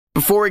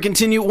Before we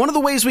continue, one of the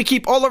ways we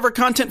keep all of our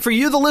content for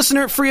you, the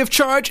listener, free of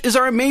charge is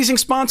our amazing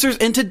sponsors,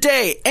 and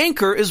today,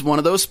 Anchor is one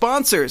of those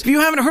sponsors. If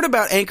you haven't heard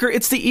about Anchor,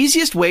 it's the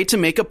easiest way to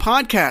make a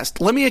podcast.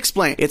 Let me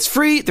explain. It's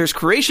free, there's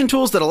creation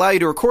tools that allow you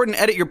to record and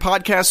edit your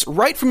podcasts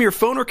right from your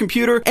phone or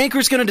computer.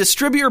 Anchor's going to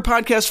distribute your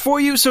podcast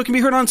for you so it can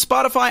be heard on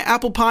Spotify,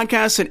 Apple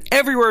Podcasts, and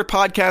everywhere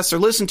podcasts are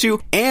listened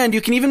to, and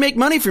you can even make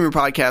money from your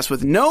podcast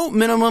with no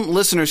minimum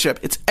listenership.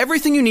 It's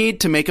everything you need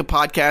to make a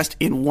podcast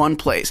in one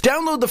place.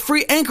 Download the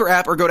free Anchor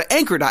app or go to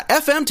anchor.fm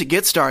to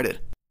get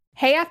started.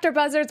 Hey,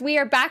 AfterBuzzers, we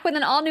are back with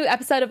an all-new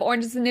episode of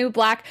Orange is the New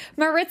Black.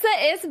 Maritza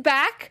is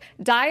back,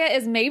 Daya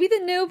is maybe the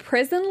new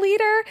prison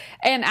leader,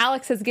 and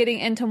Alex is getting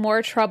into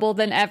more trouble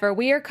than ever.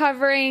 We are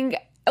covering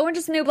Orange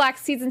is the New Black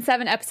Season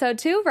 7, Episode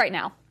 2 right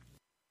now.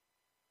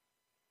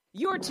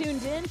 You're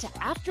tuned in to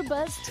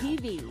AfterBuzz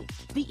TV,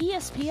 the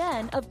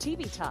ESPN of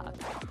TV talk.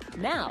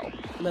 Now,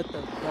 let the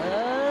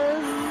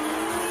buzz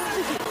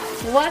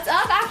begin. What's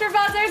up,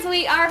 AfterBuzzers?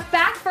 We are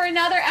back for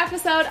another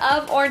episode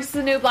of Orange is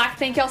the New Black.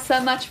 Thank y'all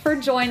so much for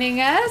joining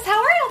us.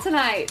 How are y'all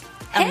tonight?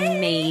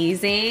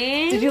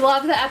 Amazing. Did you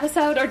love the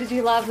episode or did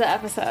you love the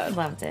episode?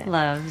 Loved it.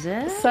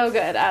 So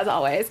good, as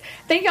always.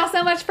 Thank y'all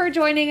so much for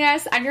joining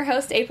us. I'm your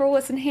host, April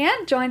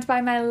Wissenhand, joined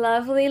by my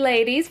lovely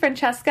ladies,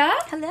 Francesca.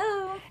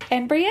 Hello.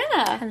 And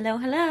Brianna.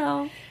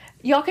 Hello.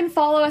 Y'all can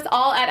follow us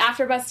all at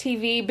AfterBuzz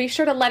TV. Be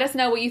sure to let us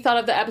know what you thought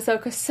of the episode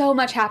because so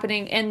much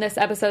happening in this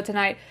episode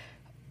tonight.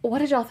 What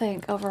did y'all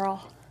think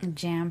overall?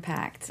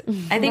 Jam-packed.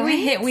 I think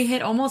we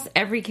hit almost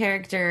every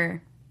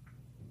character,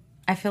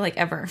 I feel like,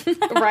 ever.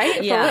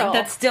 Right? Yeah. For real.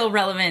 That's still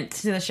relevant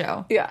to the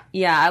show.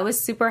 Yeah, I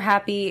was super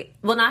happy.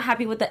 Well, not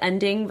happy with the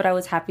ending, but I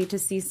was happy to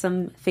see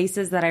some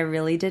faces that I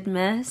really did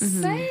miss.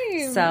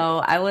 Same.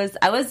 So I was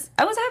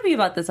happy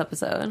about this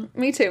episode.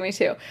 Me too.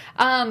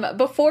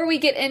 Before we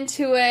get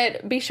into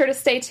it, be sure to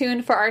stay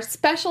tuned for our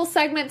special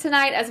segment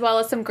tonight, as well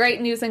as some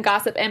great news and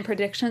gossip and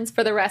predictions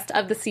for the rest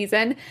of the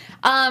season.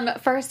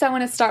 First, I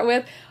want to start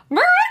with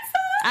Maritza!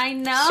 I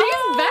know.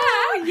 She's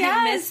back.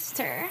 Yes.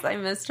 I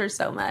missed her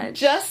so much.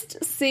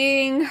 Just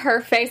seeing her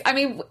face. I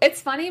mean,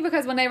 it's funny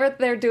because whenever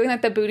they're doing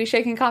like the booty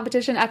shaking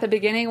competition at the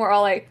beginning, we're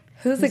all like,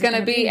 who's it going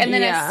to be? And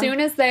then as soon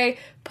as they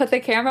put the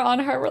camera on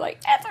her, we're like,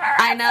 it's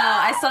Maritza. I know.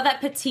 I saw that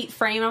petite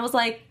frame. I was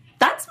like,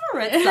 that's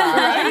Maritza.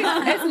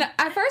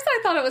 At first, I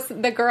thought it was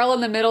the girl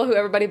in the middle who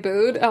everybody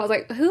booed. I was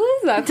like, who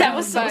is that? That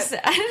was so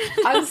sad.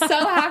 I'm so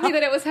happy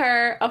that it was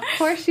her. Of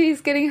course,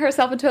 she's getting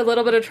herself into a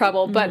little bit of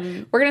trouble, but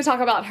we're going to talk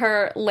about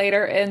her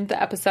later in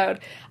the episode.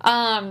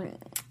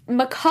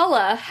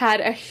 McCullough had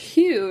a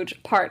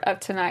huge part of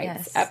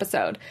tonight's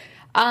episode.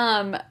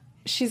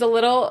 She's a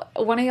little...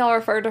 One of y'all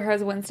referred to her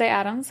as Wednesday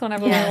Addams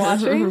whenever we were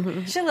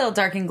watching. She's a little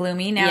dark and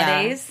gloomy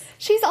nowadays. Yeah.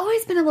 She's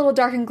always been a little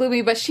dark and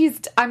gloomy, but she's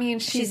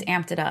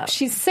amped it up.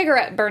 She's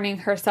cigarette burning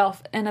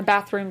herself in a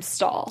bathroom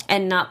stall.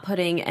 And not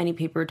putting any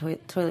toilet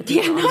paper on the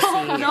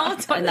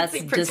seat. And that's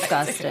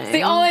disgusting. It's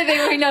the only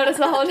thing we noticed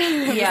the whole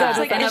time. Yeah, it's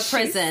like in a she's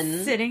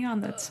prison. Sitting on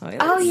the toilet.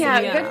 Oh,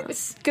 yeah. Yeah.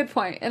 Good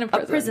point. In a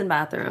prison. A prison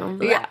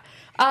bathroom. Yeah.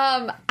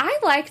 I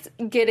liked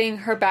getting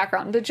her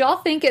background. Did y'all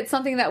think it's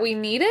something that we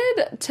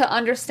needed to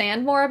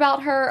understand more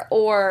about her,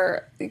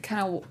 or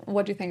kind of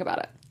what do you think about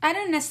it? I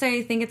didn't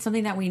necessarily think it's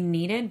something that we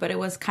needed, but it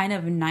was kind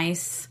of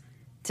nice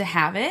to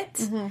have it.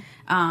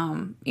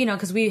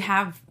 Because we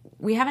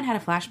haven't had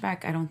a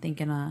flashback, I don't think,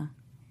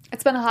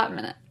 It's been a hot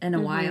minute. In a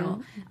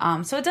while.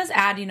 So it does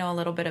add, a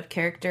little bit of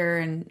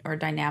character or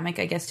dynamic,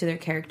 I guess, to their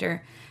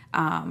character.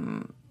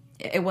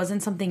 It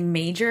wasn't something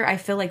major. I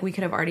feel like we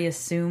could have already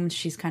assumed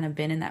she's kind of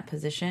been in that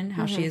position,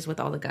 how she is with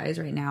all the guys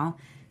right now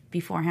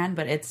beforehand.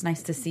 But it's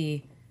nice to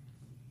see,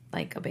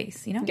 like, a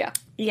base, Yeah.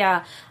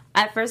 Yeah.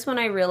 At first, when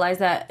I realized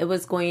that we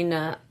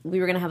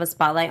were going to have a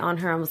spotlight on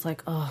her, I was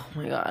like, oh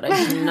my God,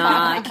 I do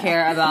not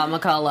care about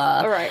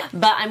McCullough. Right.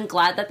 But I'm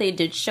glad that they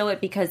did show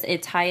it because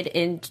it tied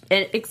in,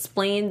 it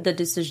explained the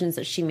decisions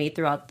that she made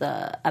throughout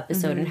the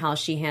episode and how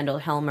she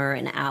handled Helmer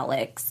and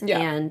Alex. Yeah.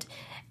 And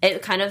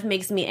it kind of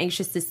makes me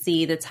anxious to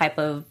see the type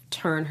of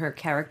turn her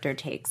character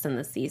takes in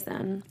the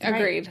season.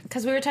 Agreed.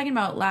 Because we were talking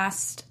about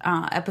last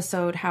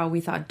episode how we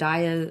thought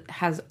Daya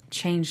has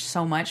changed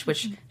so much,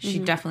 which she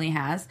definitely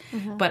has.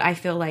 But I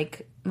feel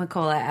like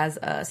McCullough as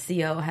a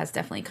CO has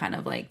definitely kind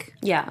of like...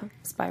 Yeah,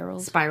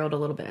 spiraled a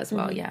little bit as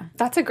well, yeah.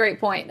 That's a great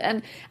point.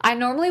 And I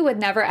normally would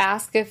never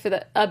ask if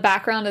a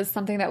background is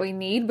something that we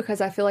need because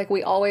I feel like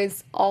we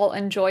always all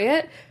enjoy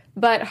it.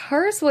 But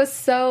hers was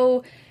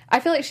so... I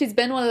feel like she's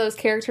been one of those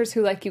characters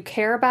who, like, you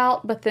care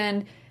about, but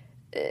then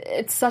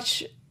it's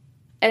such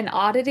an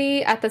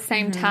oddity at the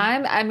same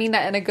time. I mean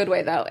that in a good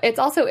way, though. It's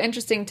also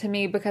interesting to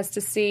me because to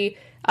see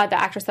the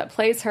actress that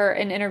plays her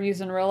in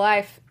interviews in real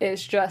life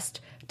is just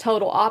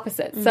total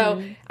opposite.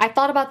 So I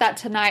thought about that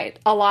tonight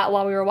a lot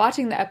while we were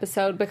watching the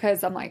episode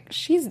because I'm like,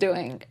 she's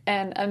doing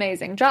an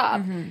amazing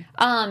job.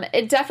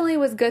 It definitely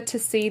was good to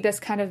see this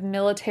kind of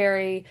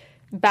military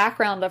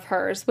background of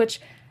hers,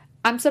 which...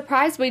 I'm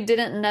surprised we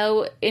didn't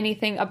know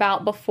anything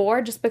about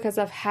before just because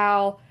of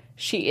how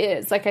she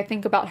is. Like, I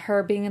think about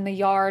her being in the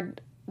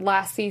yard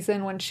last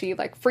season when she,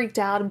 like, freaked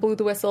out and blew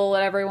the whistle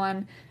at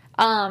everyone.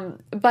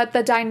 But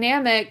the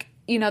dynamic,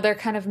 you know, they're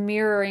kind of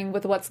mirroring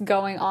with what's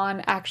going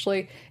on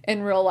actually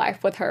in real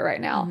life with her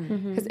right now.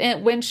 Because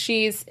when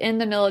she's in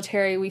the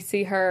military, we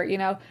see her, you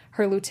know,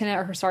 her lieutenant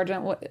or her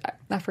sergeant,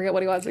 I forget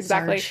what he was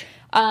exactly,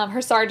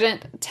 her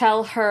sergeant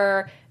tell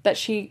her that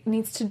she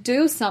needs to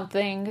do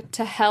something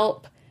to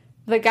help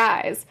the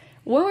guys.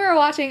 When we were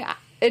watching,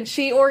 and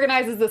she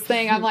organizes this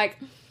thing, I'm like,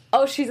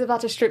 oh, she's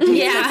about to strip to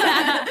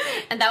Yeah.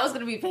 And that was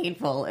going to be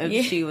painful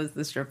if she was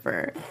the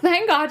stripper.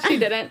 Thank God she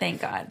didn't.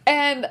 Thank God.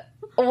 And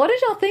what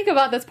did y'all think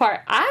about this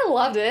part? I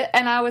loved it.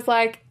 And I was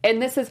like, and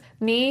this is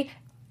me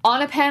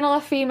on a panel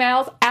of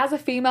females. As a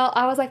female,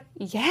 I was like,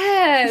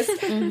 yes.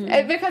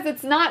 And because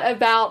it's not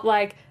about,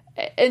 like,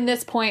 in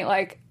this point,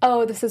 like,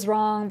 oh, this is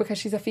wrong because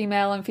she's a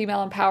female and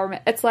female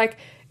empowerment. It's like,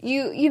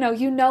 you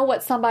know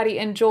what somebody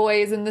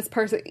enjoys in this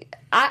person.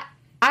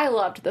 I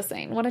loved the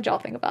scene. What did y'all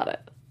think about it?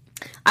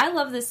 I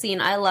love this scene.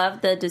 I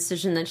love the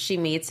decision that she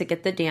made to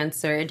get the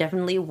dancer. It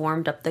definitely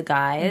warmed up the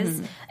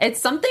guys. It's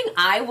something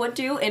I would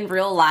do in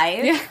real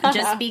life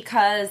just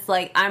because,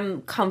 like,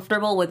 I'm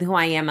comfortable with who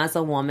I am as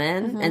a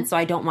woman. And so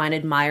I don't mind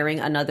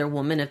admiring another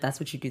woman. If that's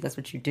what you do, that's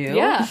what you do.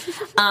 Yeah.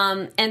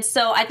 And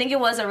so I think it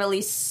was a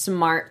really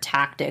smart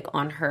tactic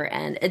on her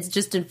end. It's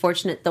just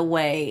unfortunate the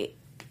way,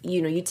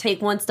 you know, you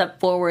take one step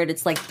forward,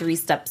 it's like 3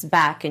 steps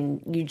back,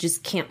 and you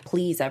just can't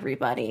please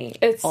everybody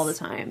all the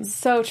time.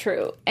 So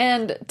true.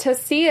 And to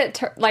see it,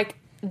 like,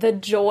 the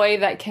joy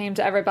that came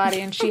to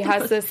everybody, and she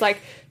has this, like,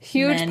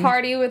 huge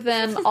party with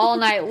them all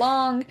night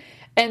long,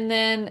 and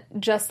then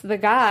just the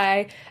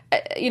guy,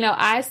 you know,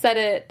 I said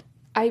it,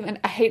 I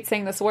hate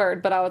saying this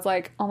word, but I was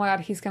like, oh my God,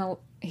 he's gonna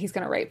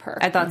rape her.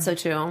 I thought so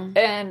too.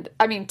 And,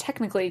 I mean,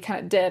 technically, he kind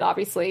of did,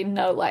 obviously,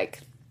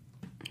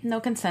 No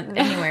consent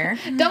anywhere.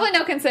 Definitely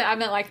no consent. I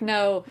meant, like,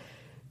 no,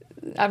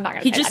 I'm not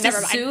going to He just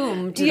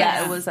assumed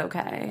that it was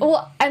okay.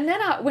 Well, and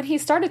then when he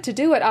started to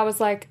do it, I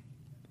was like,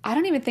 I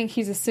don't even think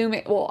he's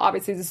assuming, well,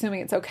 obviously he's assuming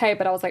it's okay,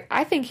 but I was like,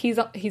 I think he's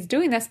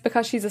doing this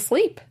because she's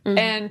asleep,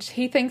 and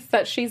he thinks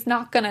that she's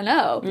not going to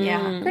know.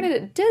 Yeah. Granted,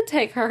 it did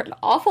take her an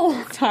awful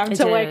long time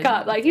to wake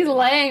up. Like, he's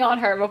laying on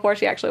her before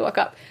she actually woke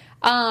up.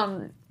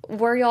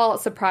 Were y'all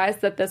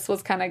surprised that this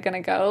was kind of going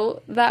to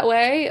go that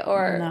way?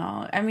 Or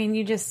No. I mean,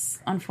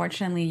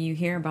 unfortunately, you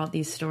hear about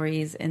these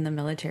stories in the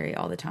military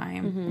all the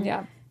time.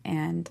 Yeah.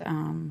 And, I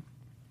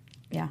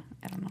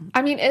don't know.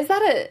 I mean, is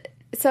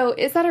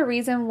that a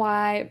reason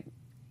why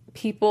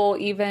people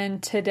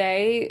even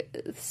today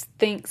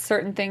think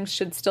certain things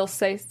should still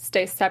stay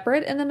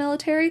separate in the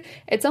military?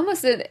 It's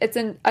almost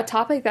a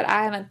topic that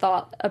I haven't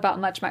thought about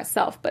much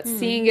myself, but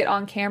seeing it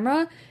on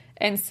camera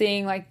and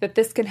seeing, like, that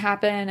this can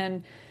happen,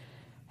 and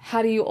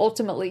how do you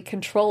ultimately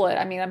control it?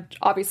 I mean,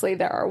 obviously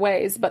there are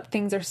ways, but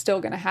things are still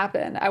going to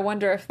happen. I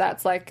wonder if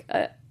that's, like,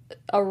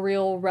 a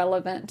real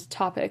relevant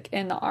topic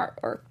in the art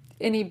or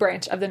any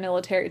branch of the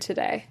military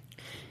today.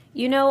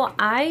 You know,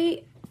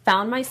 I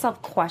found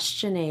myself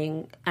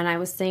questioning, and I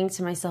was saying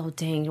to myself,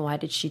 dang, why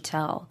did she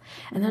tell?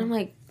 And then I'm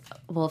like,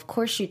 well, of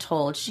course she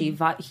told. She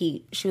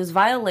was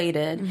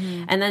violated.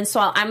 And then so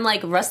I'm, like,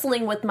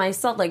 wrestling with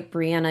myself, like,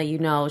 Brianna, you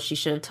know, she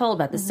should have told.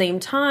 But at the same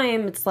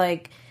time, it's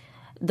like,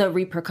 the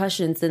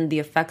repercussions and the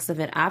effects of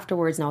it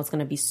afterwards, now it's going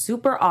to be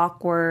super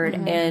awkward.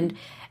 And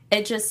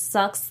it just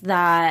sucks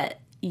that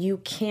you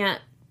can't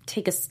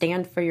take a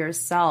stand for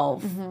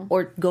yourself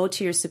or go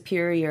to your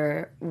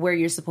superior where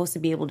you're supposed to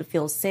be able to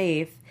feel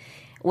safe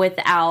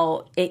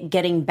without it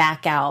getting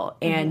back out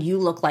and you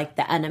look like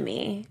the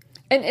enemy.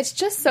 And it's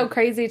just so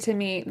crazy to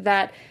me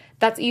that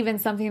that's even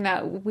something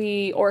that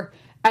we, or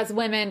as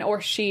women,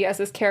 or she as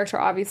this character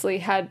obviously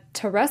had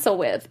to wrestle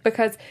with,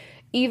 because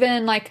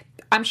even, like,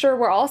 I'm sure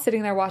we're all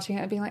sitting there watching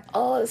it and being like,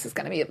 oh, this is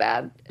going to be a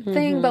bad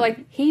thing. But,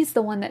 like, he's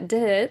the one that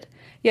did it.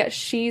 Yet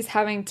she's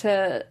having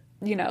to,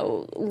 you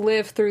know,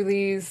 live through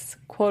these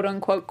quote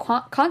unquote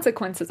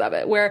consequences of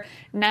it, where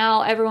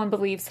now everyone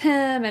believes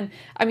him. And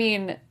I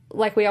mean,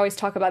 like we always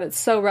talk about, it's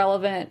so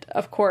relevant,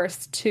 of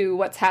course, to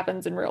what's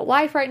happens in real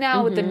life right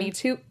now with the Me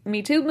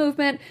Too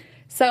movement.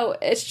 So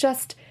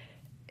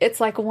it's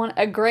like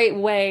a great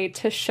way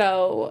to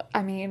show,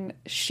 I mean,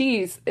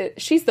 she's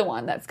the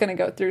one that's going to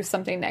go through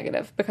something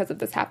negative because of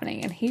this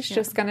happening, and he's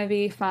just going to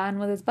be fine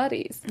with his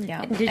buddies.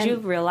 Yeah. Did you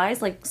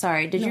realize,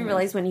 you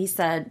realize when he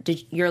said,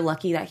 you're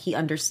lucky that he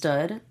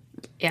understood?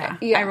 Yeah.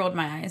 I rolled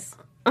my eyes.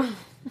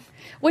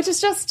 Which is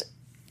just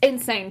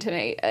insane to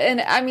me. And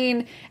I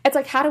mean, it's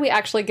like, how do we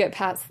actually get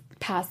past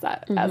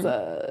that as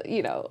a,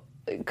 you know,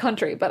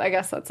 country? But I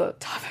guess that's a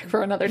topic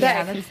for another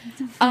day.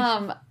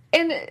 Yeah,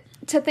 and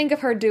to think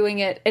of her doing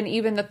it, and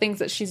even the things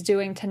that she's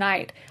doing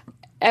tonight,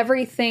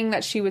 everything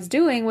that she was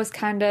doing was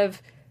kind of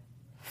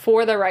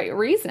for the right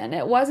reason.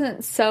 It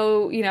wasn't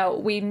so, you know,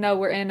 we know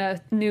we're in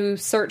a new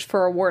search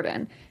for a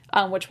warden,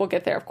 which we'll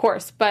get there, of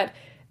course, but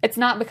it's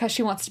not because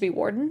she wants to be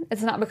warden.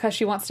 It's not because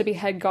she wants to be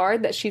head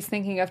guard that she's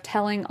thinking of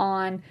telling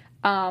on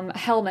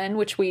Hellman,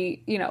 which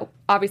we,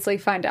 obviously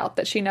find out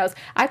that she knows.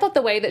 I thought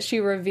the way that she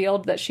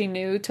revealed that she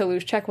knew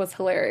Toulousecheck was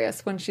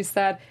hilarious when she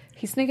said,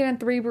 he's sneaking in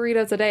 3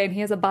 burritos a day and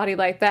he has a body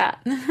like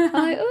that. I'm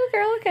like, oh,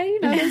 girl, okay,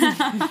 you know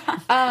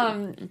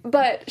this.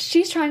 But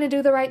she's trying to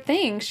do the right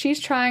thing. She's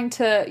trying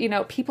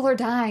to, people are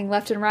dying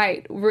left and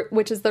right,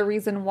 which is the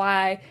reason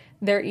why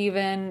they're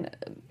even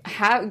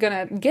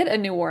gonna get a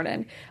new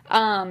warden.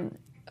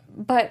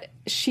 But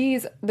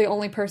she's the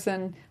only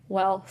person,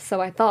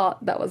 so I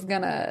thought, that was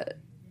gonna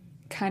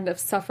kind of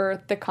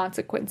suffer the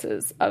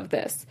consequences of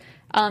this.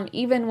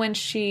 Even when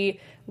she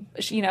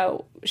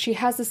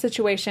has a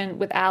situation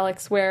with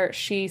Alex where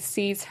she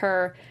sees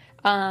her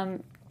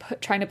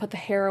trying to put the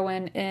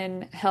heroin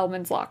in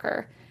Hellman's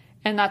locker.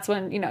 And that's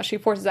when, she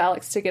forces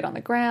Alex to get on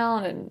the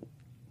ground and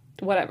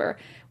whatever.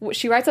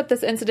 She writes up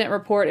this incident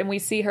report and we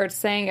see her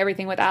saying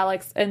everything with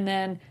Alex and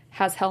then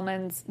has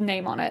Hellman's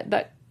name on it,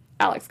 that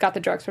Alex got the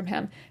drugs from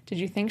him. Did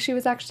you think she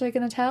was actually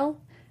going to tell?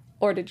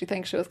 Or did you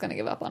think she was going to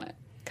give up on it?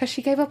 Because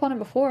she gave up on it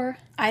before.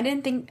 I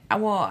didn't think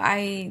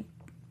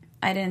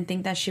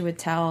that she would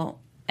tell,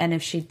 and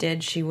if she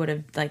did, she would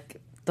have,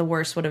 the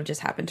worst would have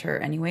just happened to her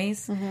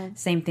anyways. Mm-hmm.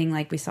 Same thing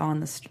like we saw in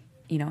the,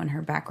 in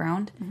her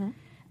background.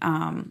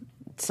 Mm-hmm.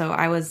 So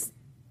I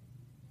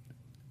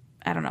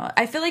don't know.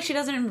 I feel like she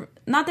doesn't,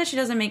 not that she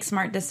doesn't make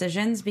smart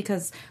decisions,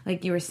 because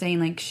like you were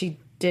saying, she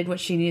did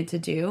what she needed to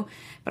do,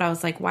 but I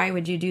was like, why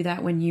would you do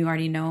that when you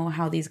already know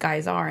how these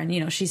guys are?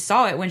 And she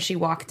saw it when she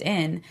walked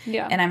in.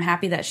 Yeah. And I'm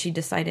happy that she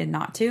decided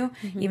not to,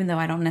 even though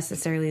I don't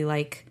necessarily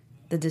like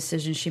the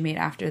decision she made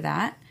after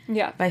that.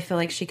 Yeah. But I feel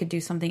like she could do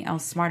something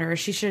else smarter, or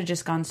she should have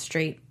just gone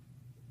straight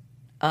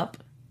up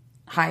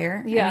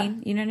higher. Yeah.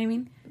 You know what I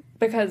mean?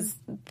 Because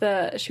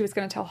she was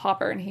going to tell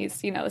Hopper, and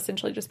he's,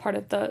 essentially just part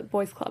of the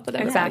boys club with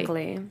everybody.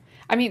 Exactly.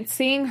 I mean,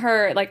 seeing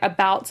her,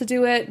 about to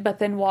do it, but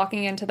then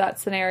walking into that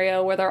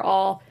scenario where they're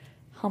all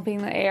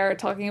humping the air,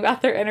 talking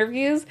about their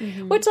interviews,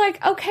 which,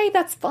 okay,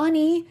 that's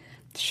funny,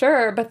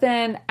 sure, but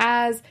then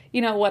as,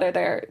 what are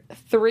there,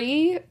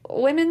 3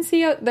 women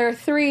CEO? There are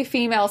 3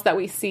 females that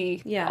we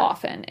see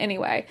often,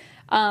 anyway.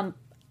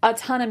 A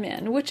ton of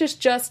men, which is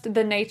just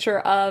the nature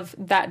of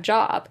that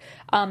job.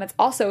 It's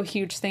also a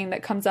huge thing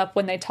that comes up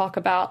when they talk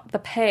about the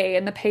pay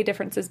and the pay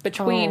differences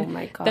between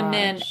the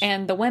men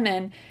and the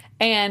women.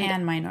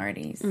 And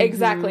minorities.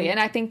 Exactly. And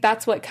I think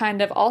that's what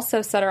kind of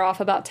also set her off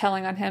about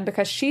telling on him,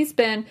 because she's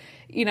been,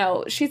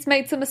 she's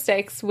made some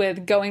mistakes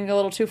with going a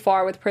little too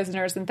far with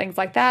prisoners and things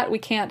like that. We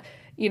can't,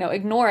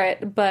 ignore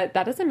it, but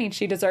that doesn't mean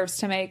she deserves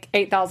to make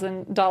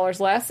 $8,000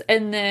 less.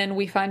 And then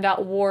we find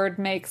out Ward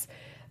makes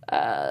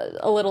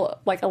a little,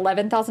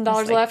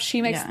 $11,000 left.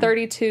 She makes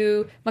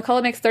 32.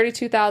 McCullough makes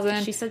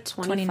 32,000. She said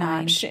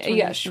 29.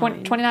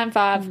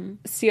 29.5.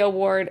 CO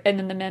Ward, and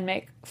then the men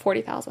make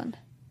 40,000.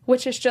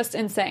 Which is just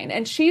insane.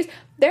 And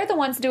they're the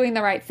ones doing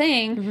the right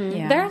thing. Mm-hmm.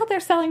 Yeah. They're out there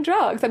selling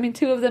drugs. I mean,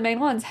 2 of the main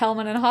ones,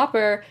 Hellman and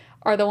Hopper,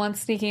 are the ones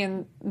sneaking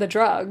in the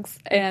drugs.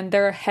 And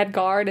they're head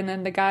guard, and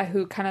then the guy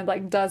who kind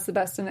of does the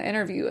best in the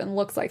interview and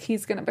looks like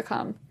he's going to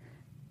become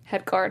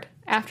head guard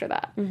after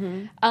that.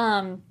 Mm-hmm.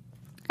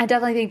 I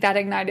definitely think that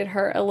ignited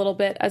her a little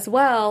bit as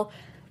well.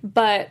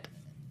 But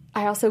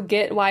I also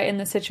get why in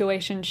the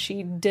situation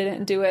she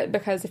didn't do it,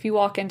 because if you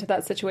walk into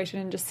that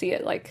situation and just see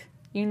it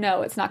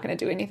it's not going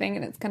to do anything,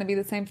 and it's going to be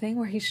the same thing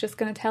where he's just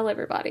going to tell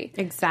everybody.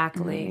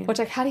 Exactly. Mm-hmm. Which,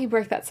 how do you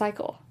break that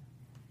cycle?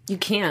 You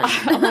can't.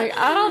 I'm I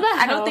don't know.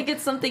 I don't think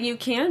it's something you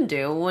can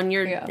do when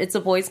you're. Yeah. It's a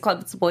boys'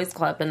 club. It's a boys'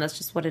 club, and that's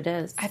just what it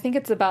is. I think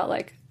it's about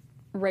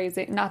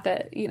raising. Not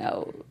that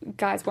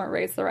guys weren't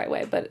raised the right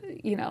way, but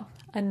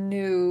a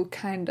new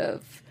kind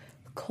of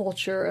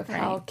culture of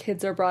how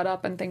kids are brought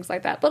up and things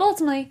like that. But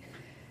ultimately,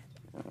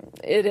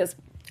 it is.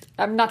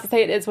 I'm not to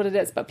say it is what it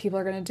is, but people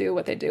are going to do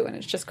what they do, and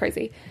it's just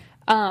crazy.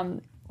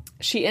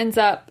 She ends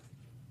up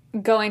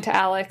going to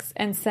Alex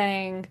and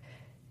saying,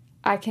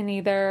 I can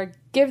either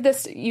give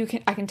this,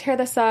 I can tear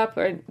this up,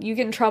 or you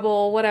get in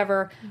trouble,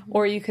 whatever,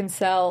 or you can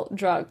sell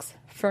drugs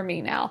for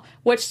me now,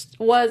 which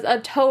was a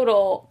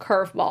total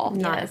curveball,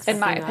 in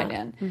my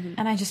opinion. Mm-hmm.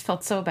 And I just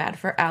felt so bad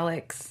for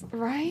Alex.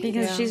 Right?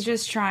 Because she's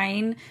just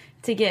trying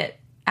to get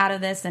out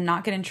of this and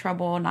not get in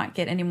trouble, not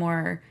get any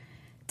more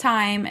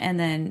time, and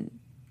then,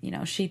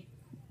 she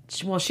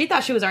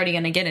thought she was already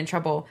going to get in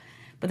trouble.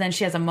 But then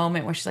she has a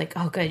moment where she's like,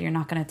 oh, good, you're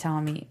not going to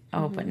tell me.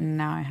 Oh, but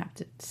now I have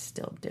to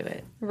still do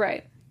it.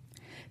 Right.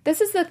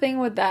 This is the thing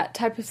with that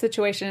type of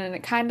situation, and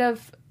it kind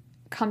of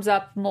comes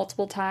up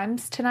multiple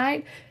times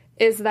tonight,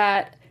 is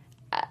that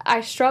I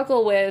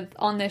struggle with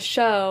on this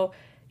show,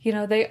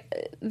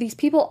 these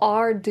people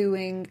are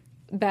doing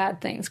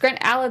bad things.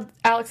 Granted,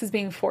 Alex is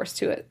being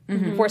forced into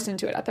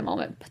it at the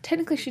moment. But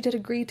technically she did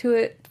agree to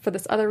it for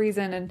this other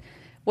reason and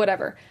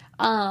whatever.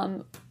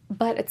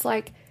 But it's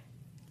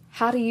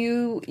how do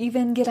you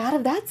even get out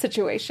of that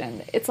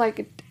situation? It's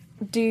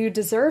do you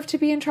deserve to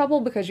be in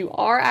trouble because you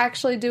are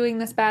actually doing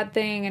this bad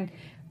thing?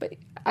 But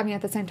I mean,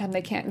 at the same time,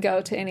 they can't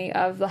go to any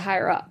of the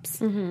higher ups.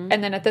 Mm-hmm.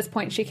 And then at this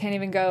point, she can't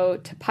even go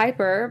to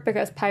Piper,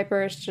 because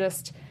Piper is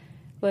just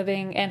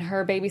living in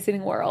her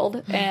babysitting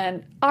world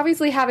and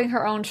obviously having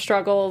her own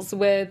struggles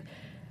with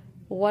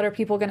what are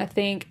people going to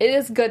think? It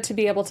is good to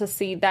be able to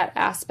see that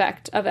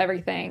aspect of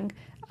everything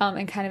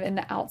and kind of in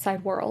the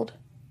outside world.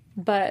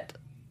 But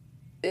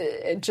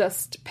it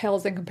just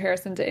pales in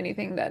comparison to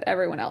anything that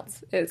everyone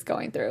else is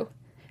going through.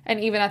 And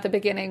even at the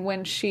beginning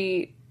when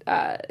she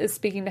is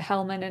speaking to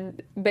Hellman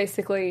and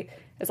basically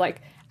is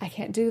like, I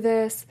can't do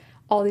this.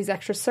 All these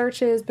extra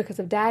searches because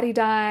of Daddy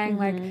dying.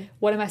 Like,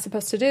 what am I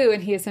supposed to do?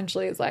 And he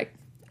essentially is like,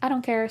 I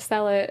don't care,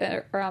 sell it,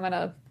 or I'm going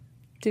to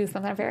do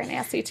something very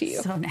nasty to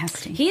you. So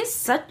nasty. He is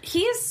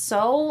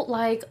so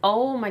like,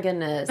 oh my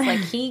goodness. Like,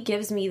 he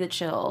gives me the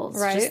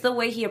chills. Right? Just the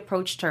way he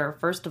approached her,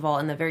 first of all,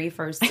 in the very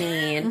first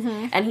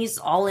scene. And he's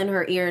all in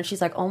her ear and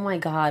she's like, oh my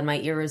God, my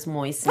ear is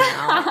moist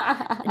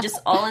now.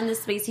 Just all in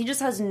this space. He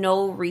just has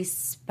no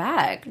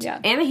respect. Yeah.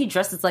 And he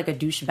dresses like a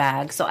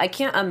douchebag. So I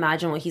can't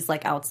imagine what he's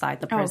like outside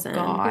the prison.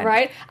 God.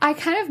 Right? I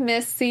kind of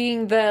miss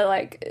seeing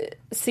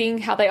seeing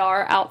how they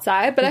are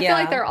outside, but I feel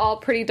like they're all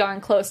pretty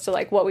darn close to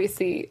like what we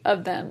see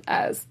of them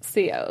as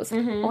COs.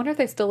 I wonder if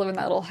they still live in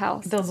that little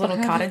house. Those little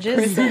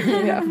cottages.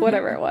 Yeah,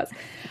 whatever it was.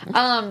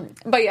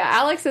 But yeah,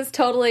 Alex is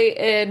totally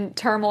in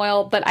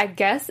turmoil, but I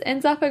guess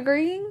ends up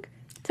agreeing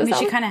to I mean, she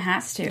something. kind of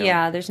has to.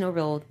 Yeah, there's no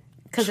real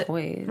choice.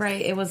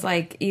 Right. It was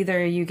like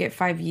either you get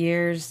 5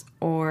 years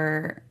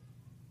or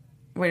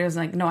wait, it was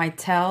like, no, I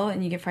tell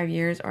and you get 5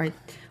 years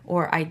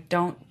or I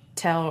don't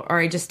tell or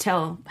I just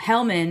tell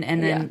Hellman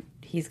and then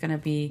he's going to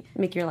be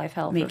Make your life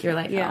hell. make your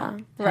life hell.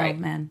 Right.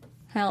 Man.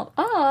 Help.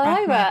 Oh,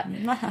 I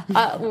like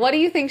that. What do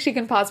you think she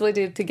can possibly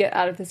do to get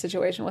out of the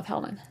situation with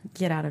Hellman?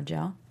 Get out of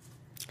jail.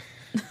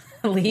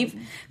 Leave.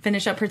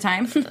 Finish up her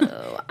time.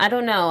 I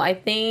don't know. I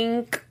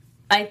think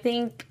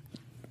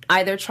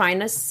either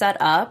trying to set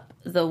up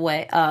the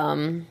way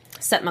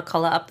set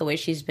McCullough up the way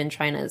she's been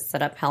trying to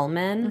set up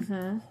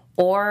Hellman,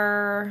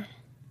 or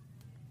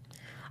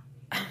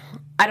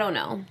I don't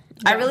know.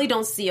 I really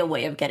don't see a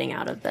way of getting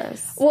out of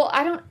this. Well,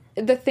 I don't.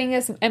 The thing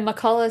is, and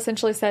McCullough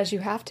essentially says you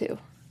have to.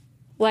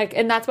 Like,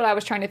 and that's what I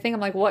was trying to think. I'm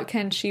like, what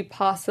can she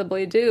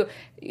possibly do?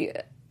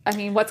 I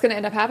mean, what's going to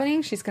end up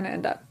happening? She's going to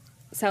end up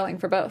selling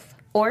for both.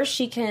 Or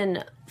she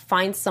can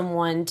find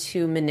someone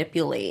to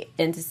manipulate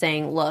into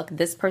saying, look,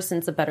 this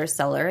person's a better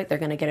seller. They're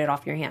going to get it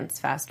off your hands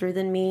faster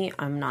than me.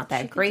 I'm not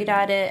that great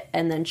at it.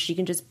 And then she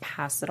can just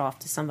pass it off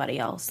to somebody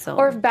else. So,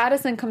 or if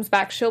Battison comes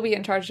back, she'll be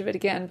in charge of it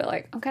again. But,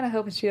 like, I'm kind of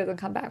hoping she doesn't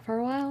come back for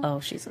a while. oh,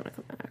 she's going to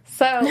come back.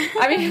 So,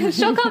 I mean,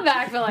 she'll come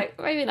back, but, like,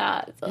 maybe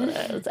not.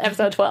 It's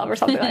episode 12 or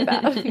something like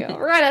that. You know,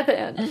 right at the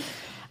end.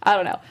 I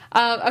don't know.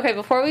 Okay,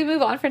 before we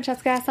move on,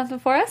 Francesca has something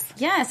for us.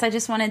 Yes, I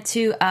just wanted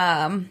to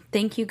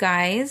thank you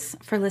guys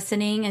for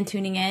listening and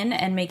tuning in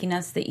and making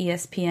us the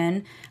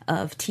ESPN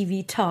of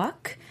TV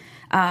talk.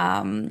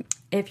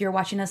 If you're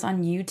watching us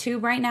on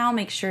YouTube right now,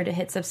 make sure to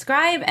hit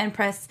subscribe and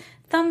press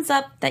thumbs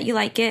up that you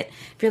like it.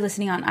 If you're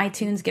listening on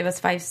iTunes, give us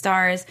 5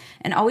 stars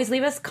and always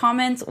leave us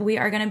comments. We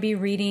are going to be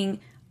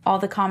reading all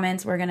the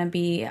comments. We're going to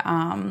be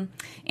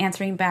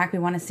answering back. We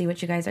want to see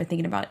what you guys are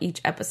thinking about each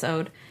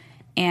episode.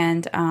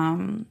 And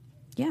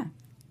yeah,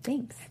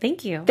 thanks.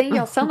 Thank you. Thank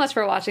y'all so much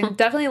for watching.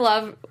 Definitely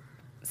love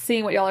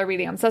seeing what y'all are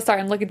reading. I'm so sorry.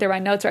 I'm looking through my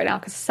notes right now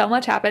because so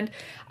much happened.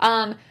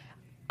 I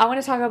want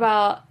to talk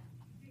about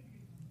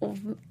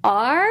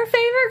our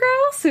favorite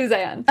girl,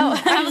 Suzanne.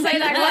 Oh, I'm saying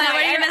that. What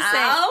are you going to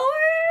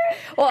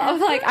say? Well, I'm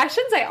like, I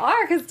shouldn't say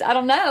our because I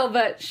don't know,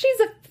 but she's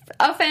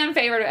a fan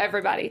favorite of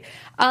everybody.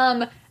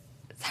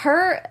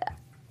 Her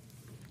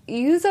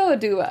Uzo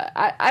Aduba,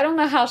 I don't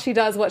know how she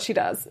does what she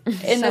does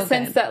in the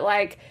sense that,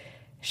 like,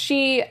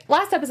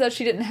 last episode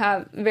she didn't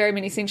have very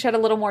many scenes. She had a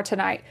little more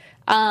tonight.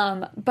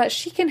 But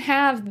she can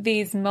have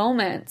these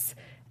moments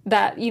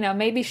that, you know,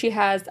 maybe she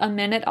has a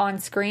minute on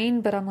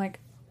screen, but I'm like,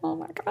 oh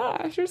my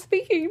gosh, you're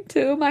speaking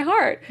to my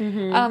heart.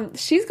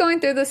 She's going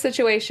through this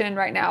situation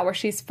right now where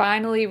she's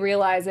finally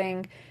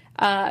realizing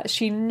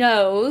she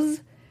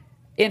knows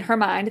in her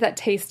mind that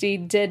Tasty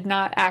did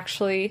not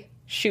actually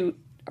shoot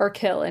or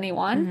kill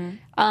anyone,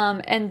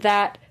 and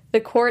that the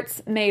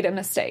courts made a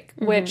mistake,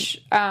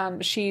 which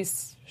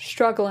she's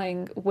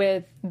struggling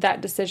with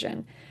that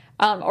decision,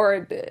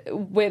 or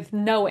with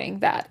knowing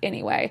that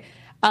anyway.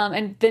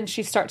 And then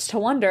she starts to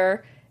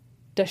wonder,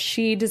 does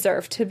she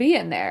deserve to be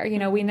in there? You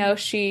know, we know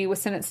she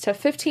was sentenced to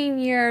 15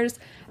 years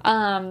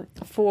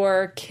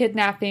for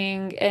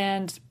kidnapping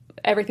and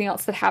everything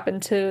else that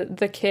happened to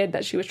the kid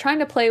that she was trying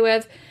to play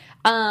with.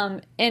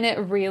 And it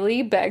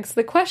really begs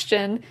the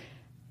question,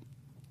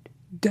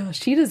 does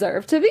she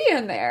deserve to be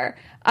in there?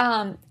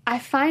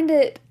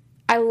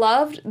 I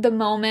loved the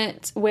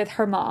moment with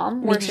her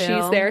mom where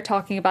she's there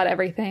talking about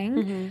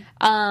everything.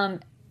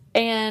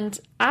 And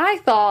I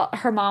thought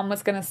her mom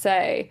was going to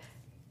say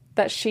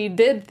that she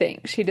did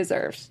think she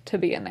deserves to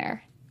be in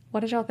there.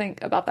 What did y'all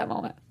think about that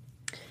moment?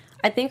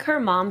 I think her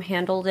mom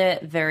handled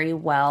it very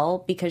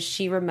well because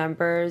she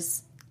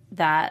remembers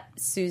that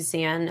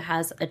Suzanne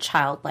has a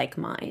childlike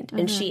mind,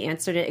 and she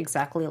answered it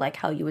exactly like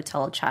how you would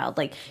tell a child.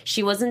 Like,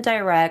 she wasn't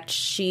direct.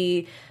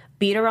 She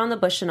beat around the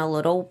bush in a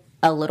little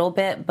a little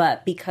bit,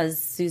 but because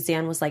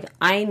Suzanne was like,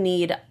 I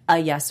need a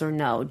yes or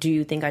no. Do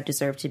you think I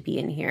deserve to be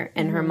in here?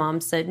 And her mom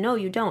said, no,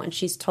 you don't. And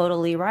she's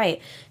totally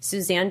right.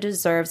 Suzanne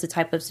deserves the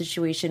type of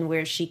situation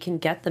where she can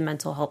get the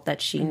mental help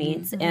that she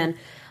needs. And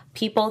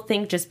people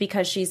think just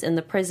because she's in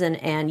the prison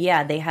and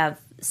they have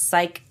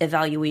psych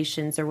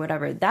evaluations or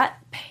whatever,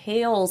 that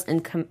pales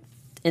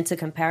into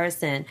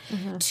comparison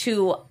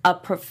to a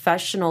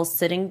professional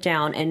sitting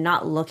down and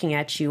not looking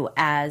at you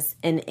as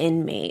an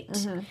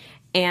inmate.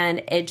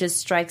 And it just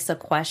strikes a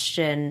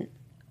question.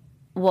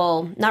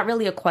 Well, not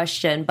really a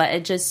question, but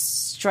it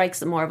just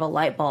strikes more of a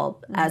light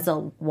bulb as a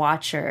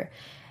watcher,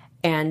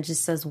 and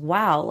just says,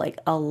 wow, like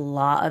a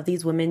lot of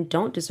these women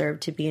don't deserve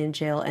to be in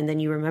jail. And then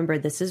you remember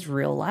this is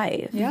real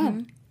life. Yeah.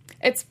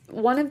 It's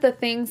one of the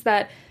things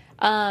that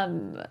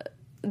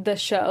the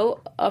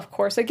show, of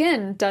course,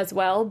 again, does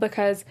well,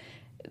 because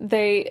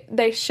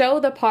they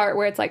show the part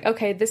where it's like,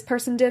 okay, this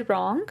person did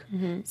wrong.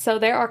 So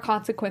there are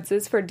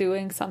consequences for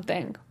doing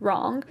something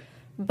wrong.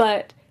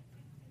 But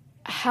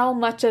how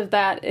much of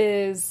that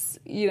is,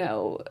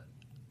 you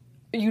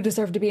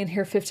deserve to be in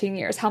here 15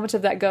 years? How much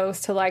of that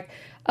goes to like,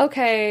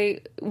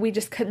 okay, we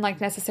just couldn't like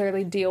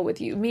necessarily deal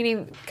with you?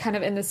 Meaning kind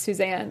of in the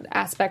Suzanne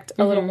aspect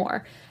a little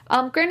more.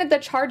 Granted, the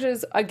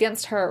charges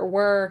against her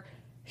were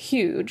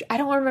huge. I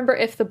don't remember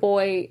if the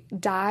boy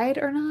died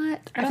or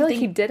not. I feel like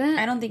he didn't.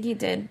 I don't think he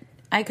did.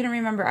 I couldn't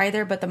remember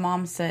either, but the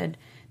mom said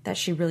that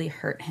she really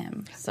hurt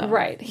him. So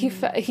Right.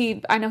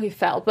 I know he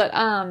fell, but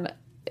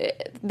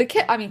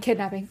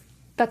kidnapping,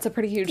 that's a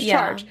pretty huge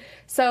charge.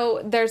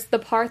 So there's the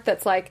part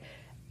that's like,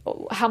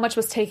 how much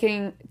was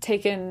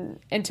taken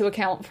into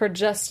account for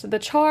just the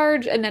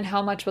charge, and then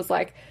how much was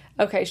like,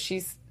 okay,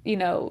 she's, I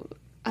don't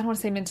want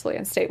to say mentally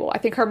unstable. I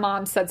think her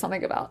mom said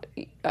something about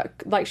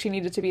like she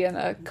needed to be in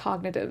a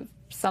cognitive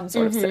some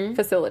sort of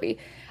facility.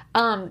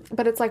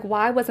 But it's like,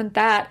 why wasn't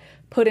that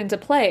put into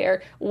play?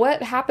 Or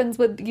what happens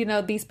with,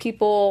 these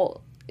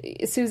people?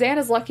 Suzanne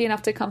is lucky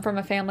enough to come from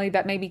a family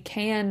that maybe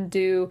can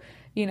do,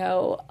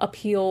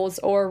 appeals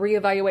or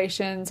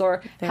reevaluations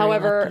or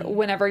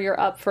whenever you're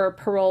up for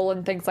parole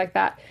and things like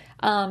that.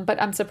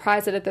 But I'm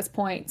surprised that at this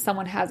point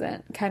someone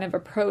hasn't kind of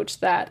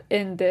approached that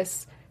in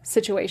this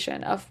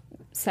situation of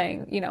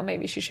saying,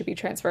 maybe she should be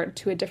transferred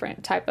to a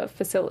different type of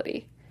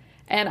facility.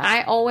 And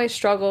I always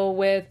struggle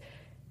with,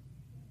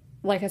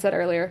 like I said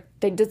earlier,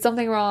 they did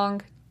something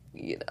wrong.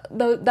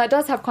 Though that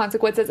does have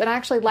consequences. And I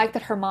actually like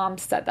that her mom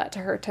said that to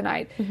her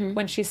tonight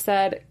when she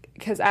said,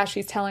 because as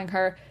she's telling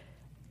her,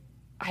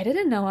 I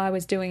didn't know I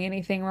was doing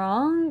anything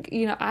wrong.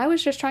 I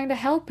was just trying to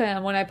help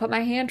him when I put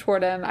my hand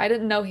toward him. I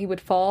didn't know he would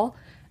fall.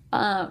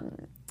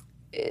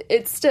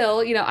 It's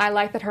still, I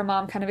like that her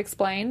mom kind of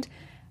explained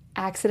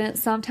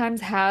accidents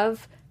sometimes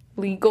have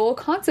legal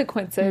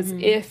consequences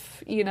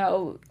if,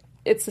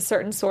 it's a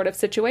certain sort of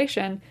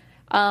situation.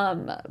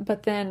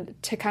 But then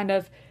to kind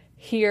of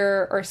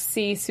hear or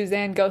see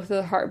Suzanne go through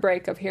the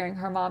heartbreak of hearing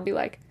her mom be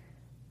like,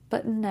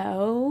 but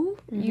no,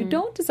 you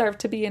don't deserve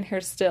to be in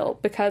here still.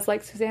 Because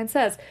like Suzanne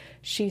says,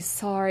 she's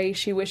sorry.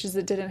 She wishes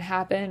it didn't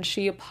happen.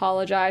 She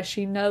apologized.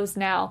 She knows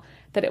now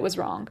that it was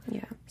wrong.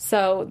 Yeah.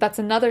 So that's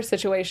another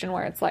situation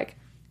where it's like,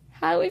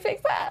 how do we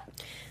fix that?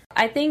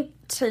 I think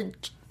to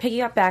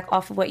piggyback back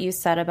off of what you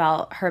said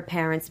about her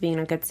parents being in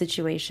a good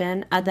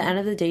situation, at the end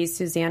of the day,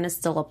 Suzanne is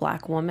still a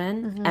Black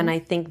woman. And I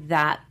think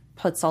that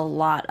puts a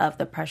lot of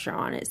the pressure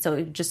on it. So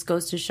it just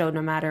goes to show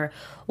no matter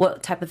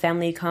what type of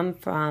family you come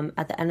from,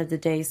 at the end of the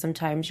day,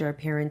 sometimes your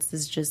appearance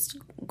is just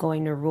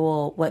going to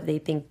rule what they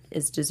think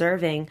is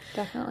deserving.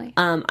 Definitely.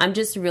 I'm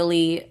just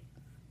really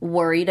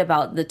worried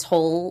about the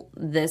toll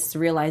this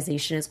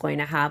realization is going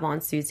to have on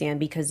Suzanne,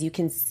 because you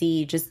can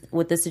see just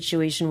with the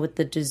situation with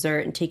the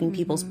dessert and taking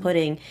people's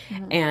pudding,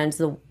 and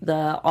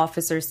the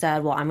officer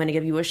said, well, I'm going to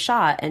give you a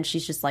shot, and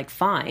she's just like,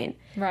 fine.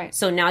 Right.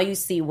 So now you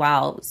see,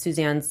 wow,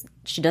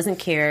 she doesn't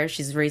care.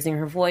 She's raising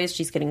her voice.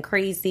 She's getting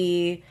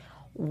crazy.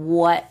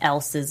 What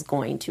else is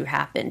going to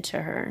happen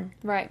to her?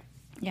 Right.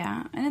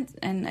 Yeah.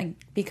 And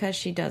because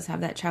she does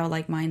have that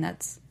childlike mind,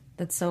 that's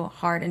so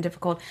hard and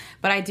difficult.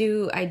 But I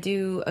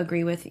do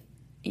agree with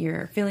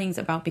your feelings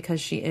about,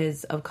 because she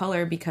is of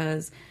color,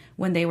 because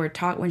when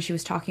she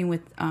was talking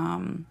with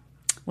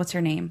what's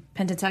her name,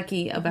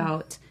 Pennsatucky,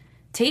 about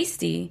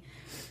Tasty,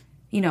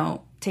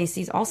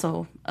 Tasty's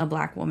also a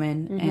Black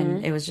woman,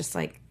 and it was just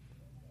like,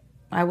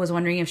 I was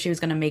wondering if she was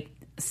going to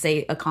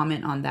say a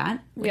comment on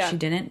that, which she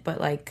didn't,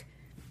 but like,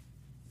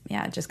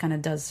 yeah, it just kind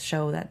of does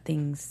show that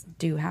things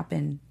do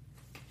happen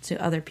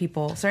to other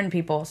people, certain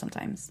people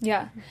sometimes.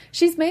 Yeah.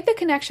 She's made the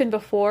connection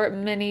before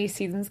many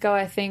seasons ago,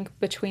 I think,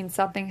 between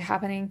something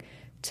happening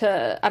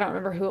to, I don't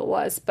remember who it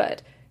was,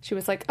 but she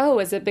was like, oh,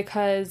 is it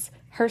because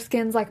her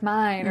skin's like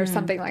mine or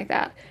something like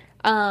that?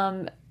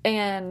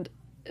 And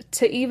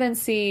to even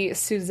see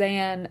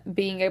Suzanne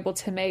being able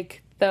to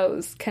make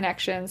those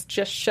connections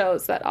just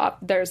shows that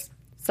there's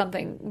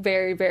something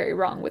very, very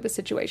wrong with the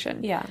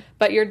situation. Yeah.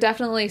 But you're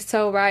definitely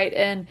so right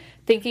in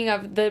thinking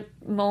of the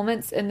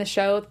moments in the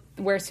show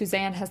where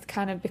Suzanne has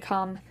kind of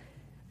become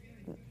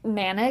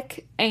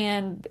manic,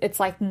 and it's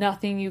like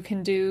nothing you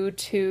can do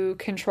to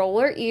control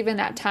her. Even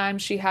at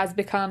times she has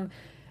become,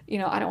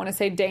 I don't want to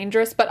say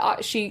dangerous,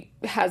 but she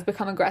has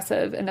become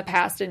aggressive in the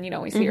past, and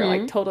we see her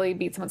like totally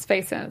beat someone's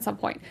face in at some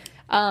point.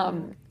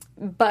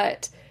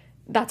 But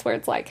that's where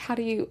it's like,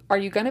 are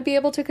you going to be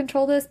able to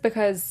control this?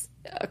 Because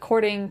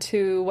according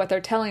to what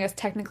they're telling us,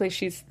 technically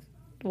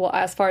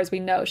as far as we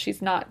know,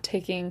 she's not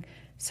taking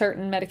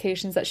certain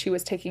medications that she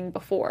was taking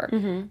before.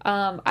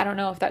 I don't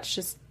know if that's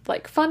just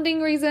like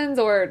funding reasons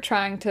or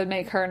trying to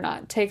make her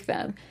not take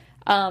them.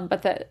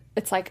 But that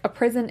it's like a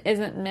prison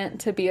isn't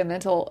meant to be a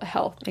mental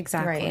health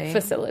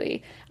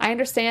facility. I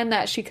understand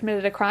that she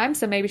committed a crime,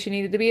 so maybe she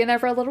needed to be in there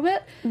for a little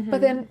bit,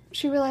 but then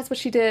she realized what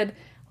she did.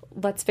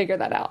 Let's figure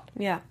that out.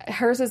 Yeah.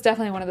 Hers is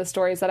definitely one of the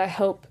stories that I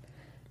hope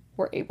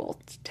we're able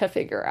to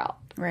figure out.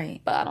 Right.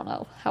 But I don't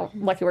know how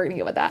lucky we're going to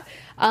get with that.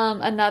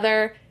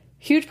 Another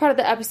huge part of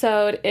the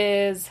episode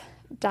is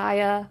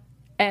Daya.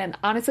 And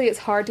honestly, it's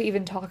hard to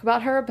even talk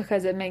about her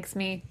because it makes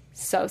me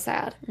so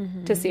sad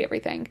to see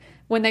everything.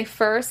 When they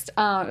first,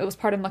 it was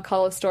part of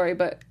McCullough's story,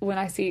 but when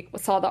I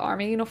saw the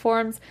army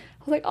uniforms,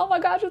 I was like, oh my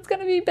gosh, it's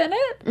going to be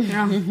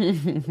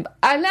Bennett.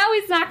 I know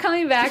he's not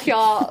coming back,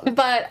 y'all,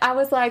 but I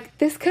was like,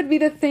 this could be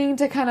the thing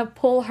to kind of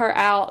pull her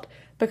out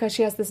because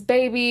she has this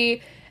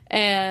baby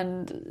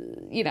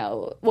and, he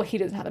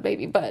doesn't have a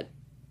baby, but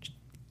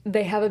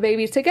they have a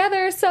baby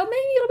together, so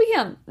maybe it'll be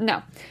him.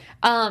 No.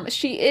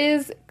 She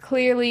is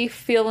clearly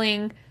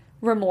feeling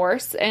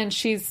remorse, and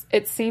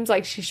it seems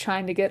like she's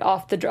trying to get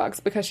off the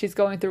drugs because she's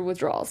going through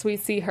withdrawals. We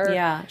see her...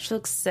 Yeah, she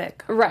looks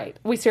sick. Right.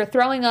 We see her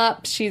throwing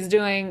up. She's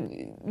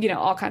doing,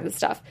 all kinds of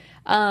stuff.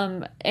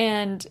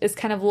 And is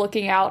kind of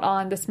looking out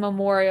on this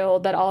memorial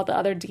that all the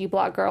other D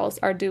Block girls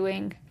are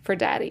doing for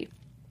Daddy.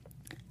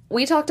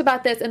 We talked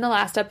about this in the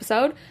last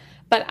episode,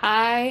 but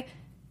I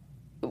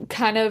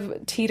kind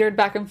of teetered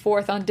back and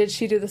forth on did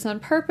she do this on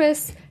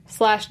purpose /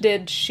 was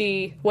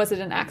it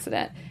an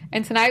accident?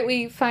 And tonight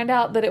we find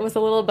out that it was a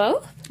little of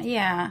both.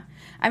 Yeah.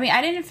 I mean,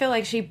 I didn't feel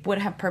like she would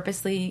have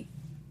purposely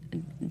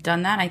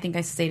done that. I think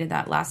I stated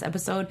that last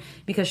episode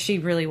because she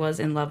really was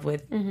in love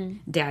with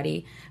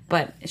Daddy,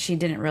 but she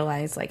didn't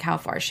realize like how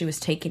far she was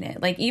taking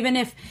it. Like even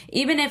if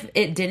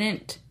it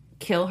didn't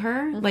kill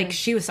her, like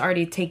she was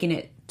already taking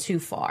it too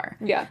far.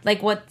 Yeah.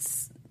 Like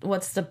what's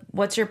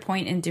your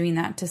point in doing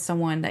that to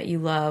someone that you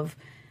love,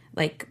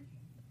 like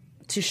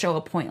to show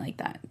a point like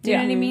that? Do you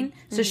know what I mean?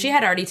 So she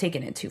had already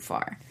taken it too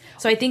far.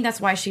 So I think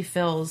that's why she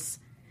feels,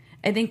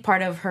 I think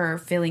part of her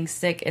feeling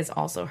sick is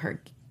also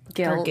her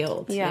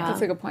guilt. Yeah.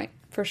 That's a good point,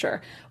 for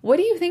sure. What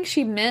do you think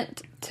she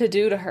meant to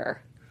do to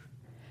her?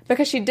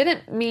 Because she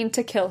didn't mean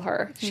to kill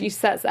her. She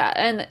says that.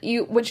 And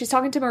when she's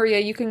talking to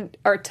Maria,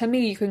 to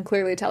me, you can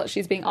clearly tell that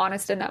she's being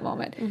honest in that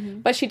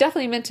moment. But she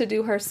definitely meant to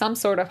do her some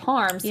sort of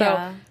harm.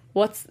 So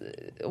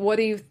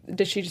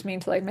did she just mean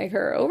to like make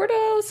her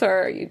overdose,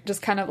 or you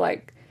just kind of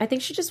like... I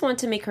think she just wanted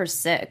to make her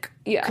sick.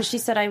 Yeah. Because she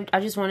said,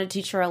 I just want to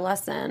teach her a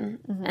lesson.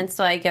 And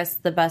so I guess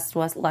the best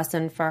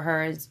lesson for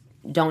her is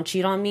don't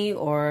cheat on me,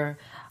 or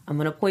I'm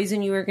going to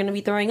poison you, or you're going to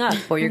be throwing up,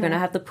 or you're going to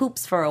have the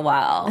poops for a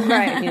while.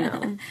 Right.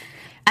 And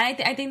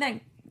I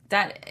think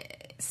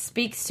that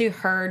speaks to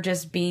her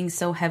just being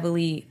so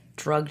heavily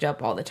drugged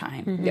up all the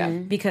time. Yeah.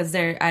 Because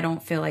I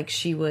don't feel like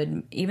she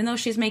would, even though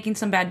she's making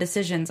some bad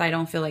decisions, I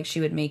don't feel like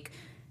she would make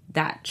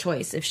that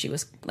choice if she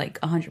was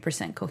like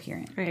 100%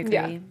 coherent. I agree.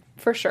 Yeah,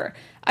 for sure.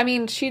 I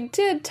mean, she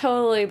did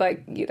totally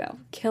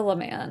kill a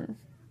man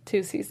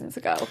 2 seasons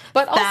ago,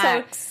 but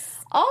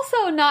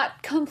also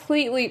not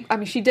completely. I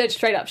mean, she did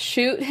straight up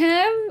shoot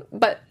him,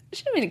 but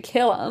she didn't mean to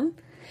kill him.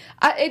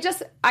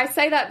 I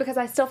say that because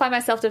I still find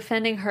myself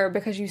defending her,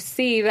 because you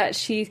see that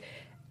she,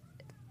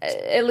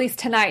 at least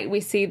tonight, we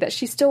see that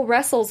she still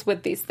wrestles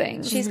with these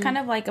things. She's kind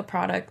of like a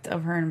product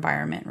of her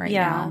environment right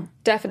now.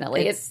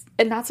 Definitely.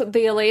 And that's what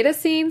the Aleida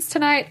scenes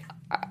tonight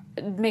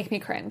make me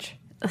cringe.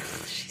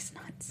 She's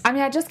nuts. I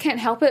mean, I just can't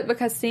help it,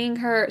 because seeing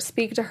her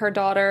speak to her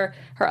daughter,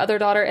 her other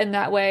daughter, in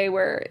that way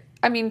where,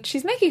 I mean,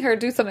 she's making her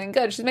do something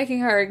good. She's making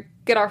her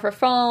get off her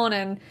phone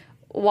and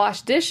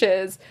wash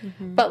dishes.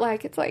 But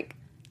it's like,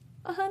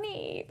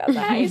 honey, that's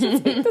not how you should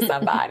speak to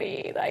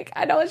somebody.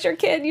 I know it's your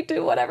kid, you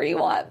do whatever you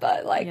want,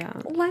 but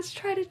let's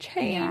try to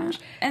change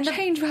and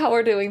change how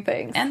we're doing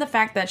things. And the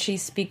fact that she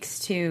speaks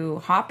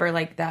to Hopper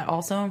like that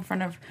also in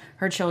front of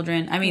her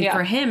children. I mean,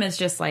 for him it's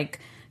just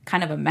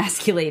kind of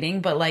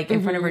emasculating, but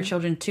in front of her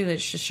children too,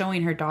 it's just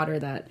showing her daughter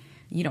that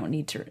you don't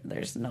need to,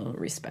 there's no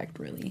respect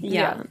really.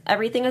 Yeah.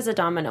 Everything is a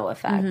domino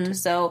effect.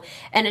 So,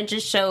 and it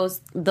just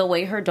shows the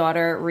way her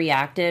daughter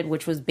reacted,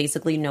 which was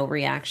basically no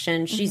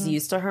reaction. She's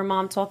used to her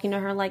mom talking to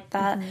her like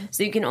that.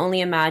 So you can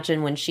only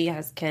imagine when she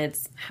has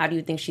kids, how do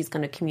you think she's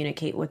going to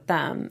communicate with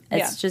them?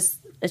 It's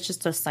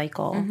just a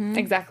cycle.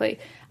 Exactly.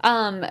 We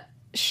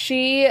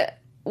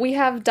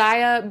have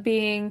Daya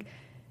being,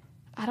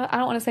 I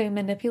don't want to say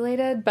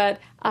manipulated, but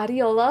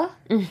Adiola,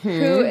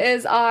 who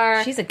is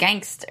she's a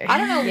gangster. I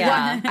don't know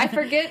what, I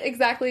forget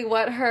exactly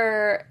what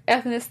her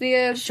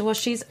ethnicity is. Well,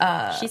 she's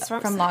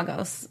from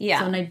Lagos.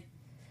 Yeah.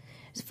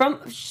 So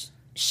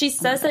She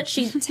says that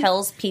she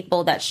tells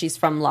people that she's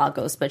from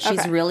Lagos, but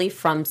she's really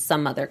from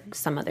some other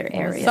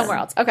area. Somewhere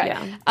else. Okay.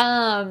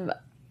 Yeah.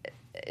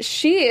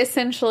 She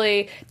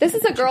essentially, this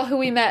is a girl who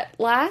we met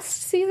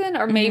last season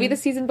or maybe the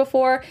season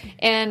before,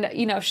 and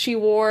she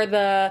wore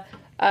the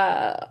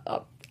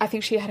I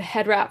think she had a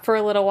head wrap for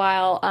a little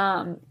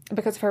while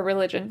because of her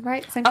religion,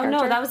 right? Same character?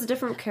 No, that was a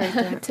different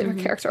character. Different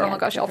character. Oh my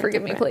gosh, y'all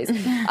forgive me, please.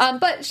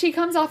 But she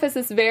comes off as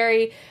this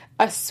very,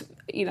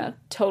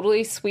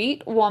 totally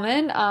sweet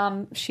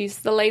woman. She's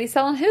the lady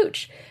selling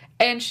hooch.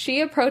 And she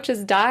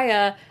approaches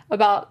Daya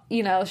about,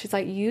 she's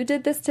like, you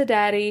did this to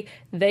daddy.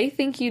 They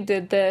think you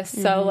did this.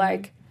 So,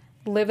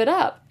 live it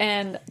up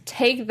and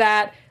take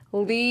that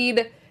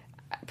lead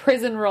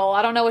prison role.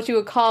 I don't know what you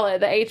would call it.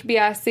 The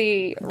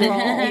HBIC role.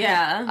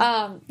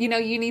 Yeah.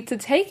 You need to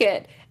take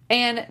it.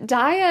 And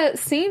Daya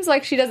seems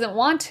like she doesn't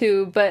want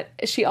to, but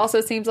she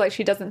also seems like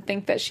she doesn't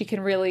think that she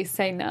can really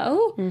say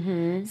no.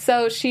 Mm-hmm.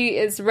 So she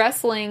is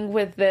wrestling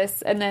with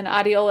this, and then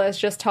Adiola is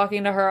just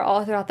talking to her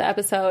all throughout the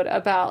episode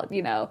about,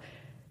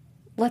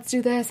 let's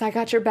do this. I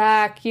got your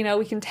back.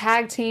 We can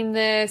tag team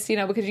this,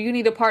 because you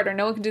need a partner.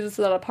 No one can do this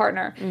without a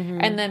partner. Mm-hmm.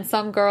 And then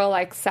some girl,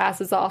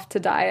 sasses off to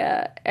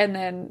Daya, and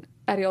then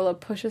Adiola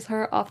pushes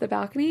her off the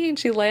balcony and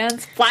she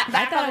lands flat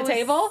back on the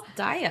table.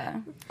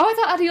 Daya. Oh, I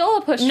thought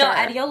Adiola pushed her. No,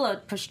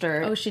 Adiola pushed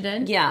her. Oh, she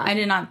did? Yeah. I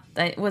did not.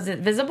 Was it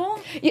visible?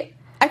 Yeah,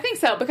 I think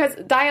so, because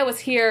Daya was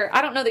here.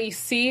 I don't know that you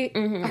see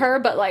her,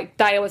 but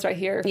Daya was right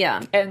here.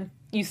 Yeah. And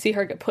you see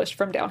her get pushed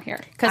from down here.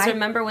 Because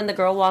remember when the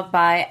girl walked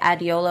by,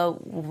 Adiola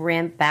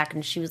ran back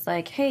and she was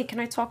like, hey, can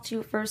I talk to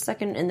you for a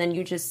second? And then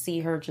you just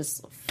see her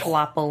just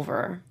flop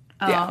over.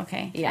 Oh, Yeah.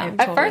 Okay. Yeah.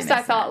 At first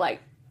I thought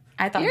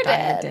I thought You're Daya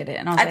dead. did it.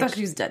 And I thought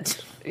she was dead.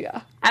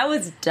 yeah. I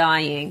was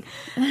dying.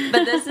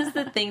 But this is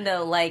the thing,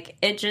 though.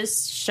 It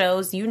just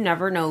shows you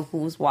never know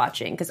who's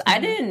watching. Because I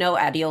didn't know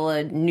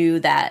Adiola knew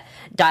that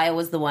Daya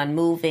was the one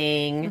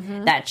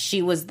moving, that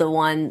she was the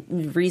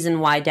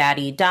reason why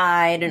Daddy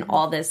died, and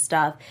all this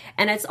stuff.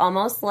 And it's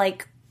almost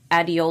like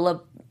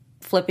Adiola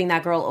flipping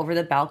that girl over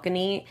the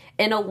balcony.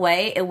 In a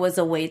way, it was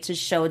a way to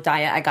show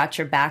Daya, I got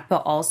your back,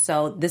 but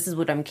also, this is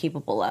what I'm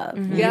capable of.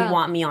 Yeah. You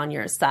want me on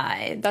your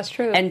side. That's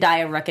true. And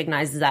Daya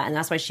recognizes that, and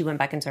that's why she went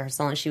back into her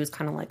cell, and she was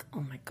kind of like, oh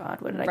my God,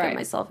 what did I get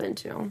myself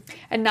into?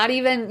 And not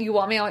even you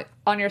want me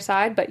on your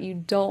side, but you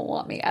don't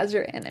want me as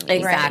your enemy.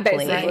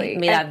 Exactly. Basically.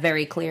 Made that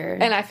very clear.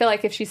 And I feel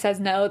like if she says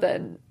no,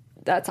 then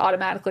that's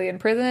automatically in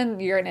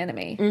prison. You're an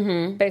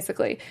enemy,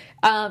 basically.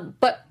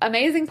 But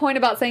amazing point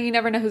about saying you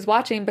never know who's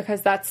watching,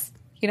 because that's,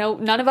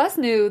 none of us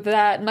knew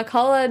that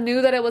McCullough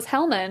knew that it was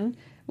Hellman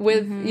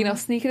with,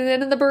 sneaking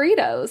it in the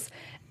burritos.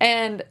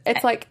 And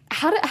it's like,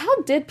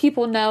 how did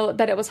people know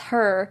that it was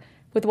her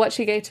with what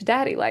she gave to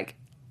Daddy?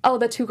 Oh,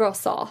 the two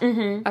girls saw.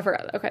 I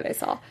forgot. Okay, they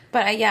saw.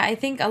 But I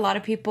think a lot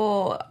of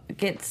people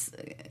gets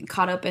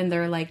caught up in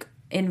their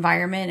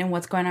environment and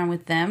what's going on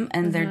with them,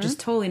 and they're just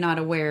totally not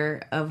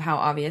aware of how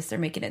obvious they're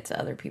making it to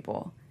other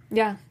people.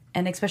 Yeah.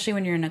 And especially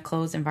when you're in a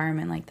closed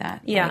environment like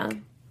that. Yeah.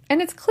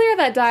 And it's clear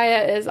that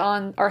Daya is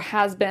on, or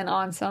has been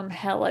on, some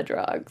hella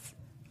drugs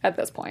at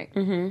this point.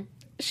 Mm-hmm.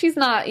 She's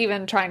not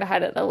even trying to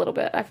hide it a little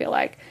bit, I feel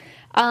like.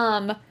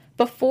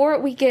 Before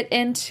we get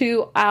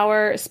into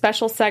our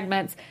special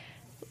segments,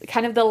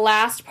 kind of the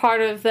last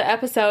part of the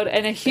episode,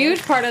 and a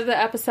huge part of the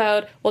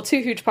episode, well,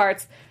 two huge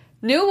parts.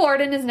 New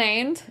warden is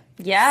named.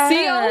 Yes.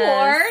 C.O.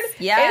 Ward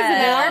is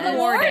now the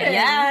warden.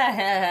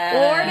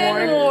 Yeah.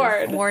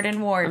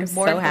 Warden Ward. I'm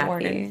so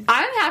happy.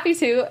 I'm happy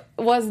too.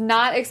 Was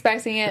not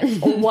expecting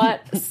it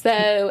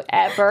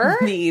whatsoever.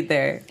 Me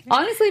either.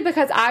 Honestly,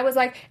 because I was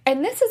like,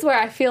 and this is where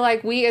I feel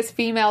like we as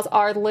females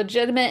are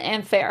legitimate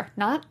and fair.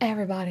 Not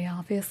everybody,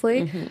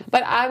 obviously.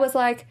 But I was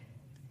like,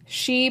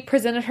 she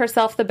presented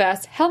herself the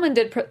best. Hellman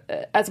did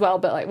as well,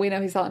 but we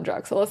know he's selling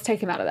drugs, so let's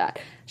take him out of that.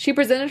 She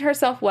presented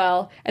herself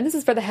well, and this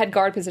is for the head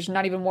guard position,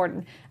 not even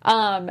warden.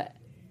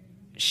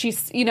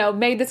 She's,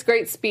 made this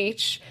great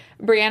speech.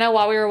 Brianna,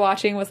 while we were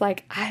watching, was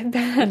like, I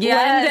bet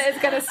Linda is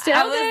going to steal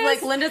I was this.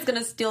 like, Linda's going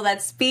to steal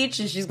that speech,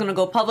 and she's going to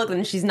go public,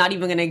 and she's not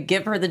even going to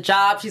give her the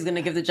job. She's going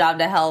to give the job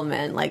to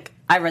Hellman.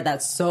 I read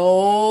that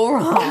so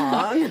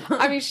wrong.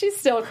 I mean, she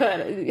still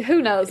could.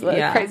 Who knows?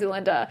 Crazy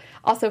Linda.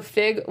 Also,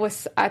 Fig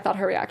I thought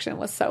her reaction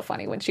was so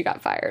funny when she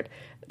got fired.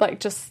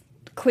 Just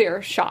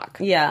clear shock.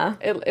 Yeah.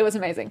 It was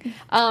amazing.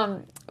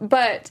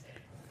 But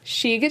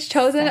she gets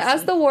chosen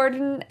as the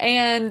warden,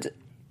 and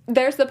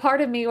there's the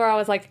part of me where I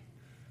was like,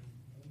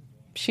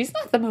 she's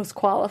not the most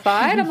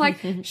qualified. I'm like,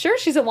 sure,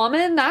 she's a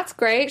woman. That's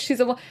great.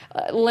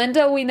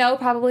 Linda, we know,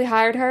 probably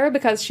hired her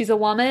because she's a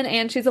woman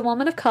and she's a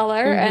woman of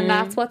color, and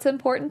that's what's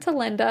important to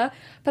Linda.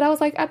 But I was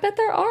like, I bet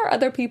there are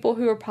other people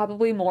who are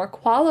probably more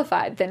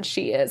qualified than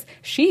she is.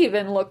 She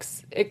even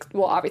looks,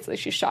 well, obviously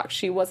she's shocked.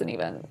 She wasn't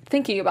even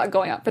thinking about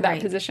going up for that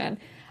position.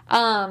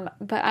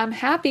 But I'm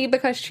happy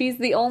because she's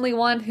the only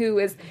one who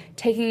is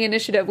taking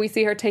initiative. We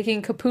see her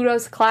taking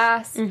Caputo's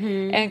class,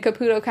 and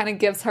Caputo kind of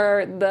gives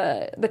her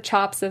the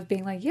chops of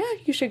being like, yeah,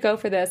 you should go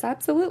for this.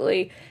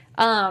 Absolutely.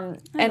 I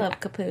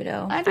love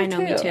Caputo. I do I know,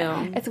 too. me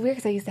too. It's weird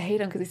because I used to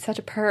hate him because he's such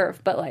a perv,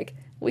 but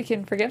we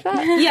can forgive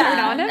that.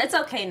 Yeah, it's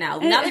okay now.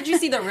 Now that you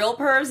see the real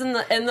pervs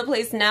in the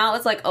place now,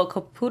 it's like, oh,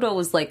 Caputo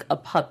was like a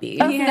puppy.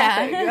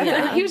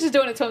 Yeah. He was just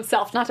doing it to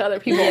himself, not to other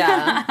people.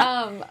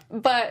 Yeah.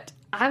 But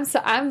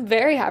I'm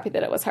very happy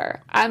that it was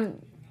her.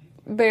 I'm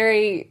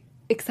very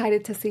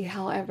excited to see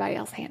how everybody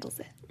else handles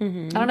it.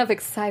 I don't know if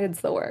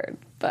excited's the word,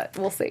 but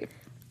we'll see.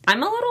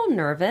 I'm a little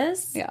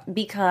nervous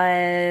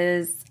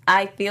because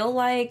I feel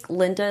like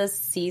Linda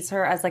sees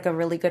her as like a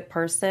really good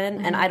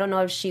person, and I don't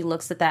know if she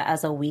looks at that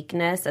as a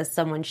weakness, as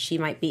someone she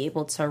might be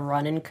able to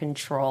run and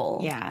control.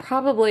 Yeah.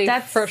 Probably,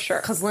 That's for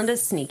sure. Because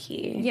Linda's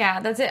sneaky.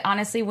 Yeah, that's it.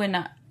 Honestly,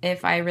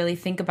 if I really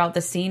think about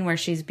the scene where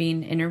she's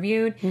being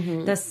interviewed,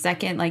 the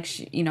second, like,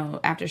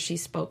 after she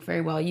spoke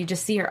very well, you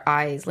just see her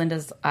eyes,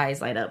 Linda's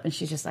eyes light up, and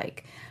she's just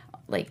like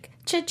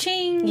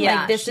cha-ching.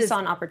 Yeah, like, this she saw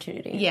an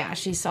opportunity. Yeah,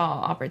 she saw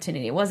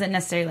opportunity. It wasn't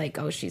necessarily like,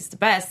 oh, she's the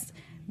best.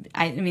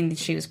 I mean,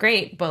 she was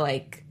great, but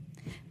like,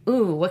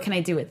 ooh, what can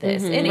I do with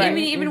this? And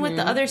even with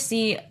the other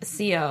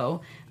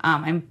CO,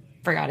 I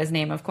forgot his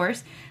name, of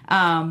course.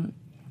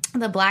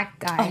 The black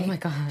guy. Oh my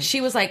god.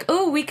 She was like,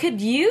 oh, we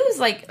could use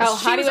like. Oh,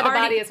 Hottie with a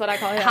body is what I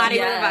call him. Hottie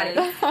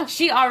with a body.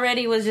 She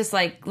already was just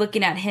like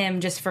looking at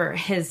him just for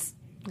his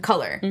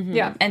color.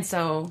 Yeah, and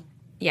so.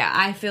 Yeah,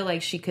 I feel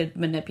like she could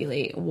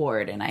manipulate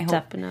Ward, and I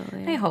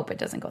hope it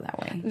doesn't go that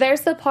way.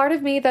 There's the part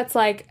of me that's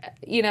like,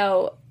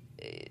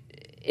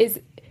 is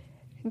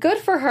good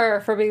for her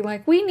for being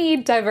like, we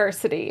need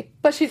diversity,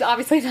 but she's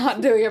obviously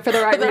not doing it for the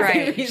right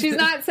reason. She's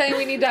not saying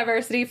we need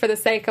diversity for the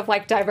sake of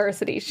like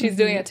diversity. She's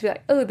doing it to be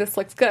like, oh, this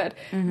looks good.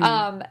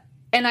 And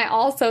I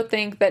also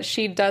think that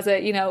she does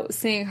it,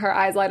 seeing her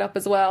eyes light up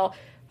as well,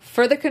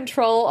 for the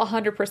control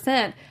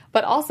 100%,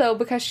 but also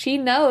because she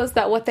knows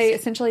that what they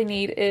essentially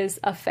need is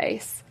a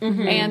face.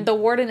 And the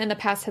warden in the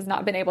past has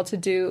not been able to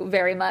do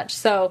very much.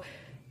 So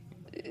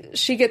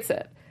she gets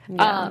it.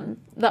 Yeah.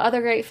 The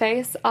other great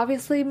face,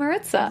 obviously,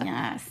 Maritza.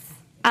 Yes.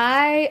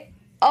 My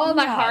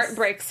heart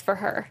breaks for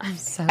her. I'm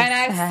so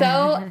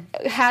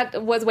sad. I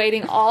was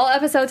waiting all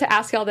episode to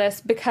ask y'all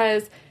this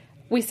because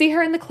we see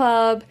her in the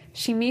club.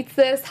 She meets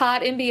this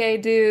hot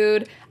NBA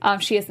dude.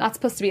 She is not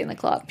supposed to be in the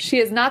club. She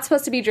is not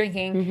supposed to be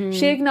drinking.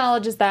 She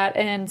acknowledges that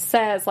and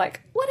says,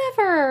 like,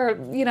 whatever,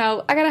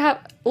 I gotta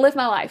live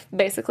my life,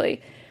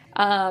 basically.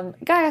 Guy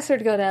asks her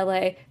to go to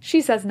LA. She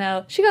says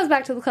no. She goes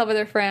back to the club with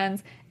her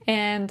friends,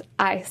 and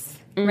Ice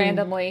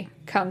randomly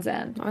comes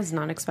in. I was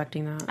not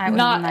expecting that. I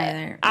wasn't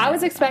either. I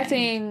was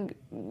expecting,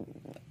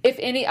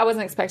 I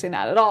wasn't expecting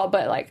that at all,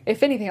 but, like,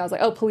 if anything, I was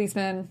like, oh,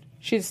 policeman.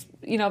 She's,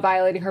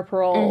 violating her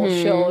parole.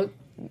 She'll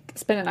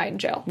spend a night in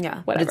jail.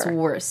 Yeah, whatever. But it's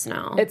worse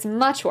now. It's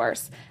much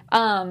worse.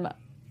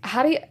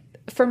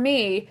 For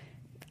me,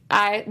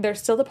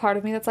 there's still the part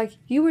of me that's like,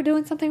 you were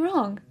doing something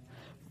wrong.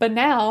 But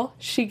now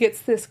she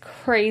gets this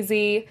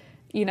crazy,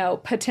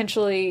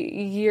 potentially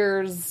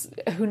years,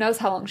 who knows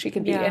how long she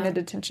could be in a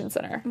detention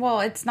center. Well,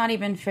 it's not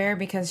even fair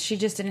because she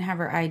just didn't have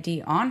her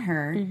ID on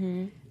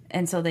her.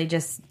 And so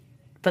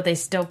but they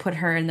still put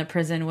her in the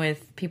prison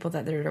with people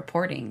that they're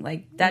reporting.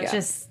 Like, that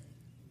just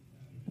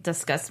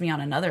disgusts me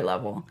on another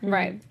level.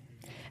 Right.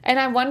 And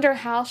I wonder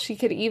how she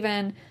could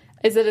even,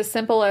 is it as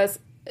simple as,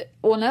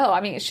 well, no,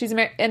 I mean, she's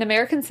an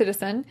American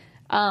citizen,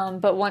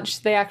 but once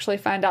they actually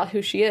find out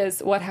who she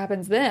is, what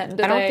happens then?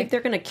 I don't think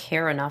they're going to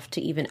care enough to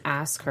even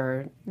ask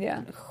her,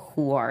 yeah,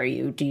 who are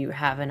you? Do you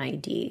have an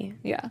ID?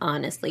 Yeah.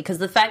 Honestly. Because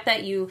the fact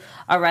that you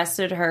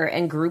arrested her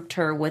and grouped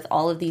her with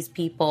all of these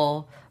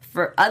people,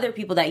 for other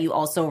people that you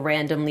also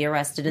randomly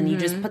arrested, and you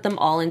just put them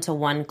all into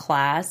one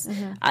class,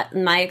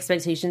 my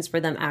expectations for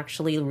them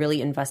actually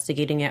really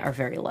investigating it are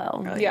very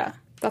low. Yeah.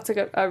 That's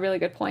a really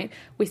good point.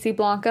 We see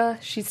Blanca.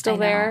 She's still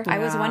there. I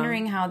was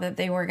wondering how that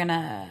they were going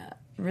to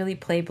really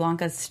play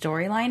Blanca's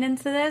storyline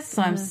into this.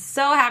 So I'm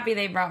so happy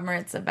they brought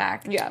Maritza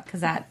back. Yeah.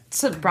 Because that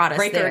brought us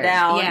Break there. her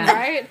down. Yeah.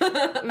 Right?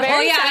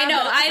 I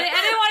know. I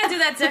didn't want to do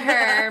that to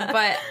her,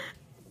 but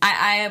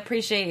I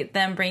appreciate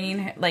them bringing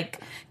her, like,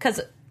 because,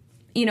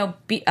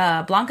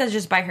 Blanca's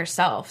just by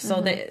herself.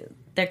 So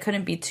there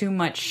couldn't be too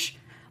much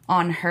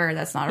on her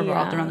that's not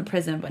revolved around the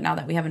prison. But now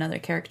that we have another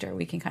character,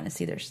 we can kind of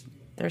see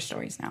their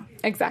stories now.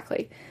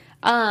 Exactly.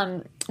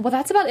 Well,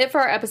 that's about it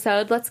for our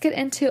episode. Let's get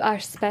into our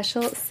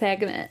special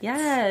segment.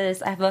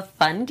 Yes, I have a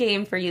fun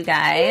game for you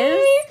guys.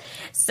 Yay!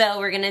 So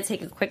we're going to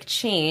take a quick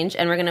change,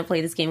 and we're going to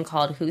play this game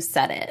called Who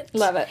Said It?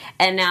 Love it.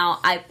 And now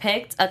I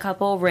picked a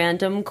couple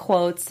random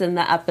quotes in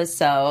the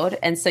episode,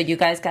 and so you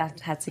guys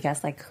had to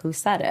guess, like, who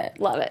said it?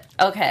 Love it.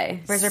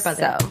 Okay. Where's your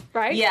buzzer?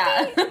 Right?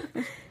 Yeah.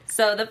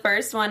 So the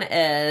first one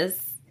is,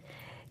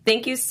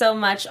 thank you so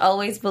much.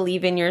 Always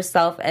believe in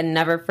yourself and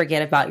never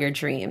forget about your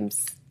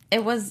dreams.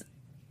 It was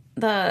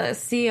the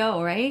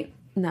CEO, right?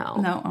 No.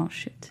 No. Oh,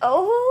 shoot.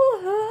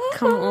 Oh.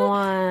 Come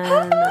on.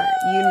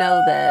 You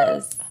know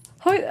this.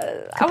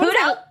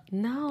 Caputo?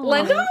 No.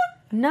 Linda?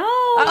 No.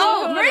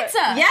 Oh,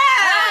 Maritza. Yeah.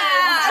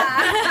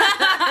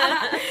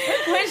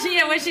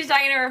 when she's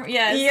talking to her.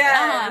 Yes.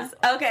 Yes.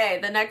 Okay,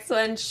 the next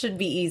one should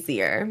be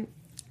easier.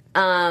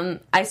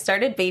 I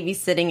started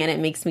babysitting and it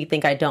makes me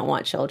think I don't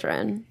want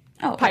children.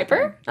 Oh,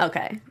 Piper?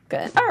 Okay,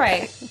 good. All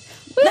right.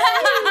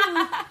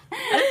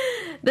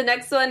 The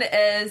next one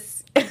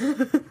is,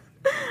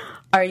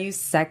 are you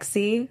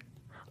sexy?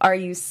 Are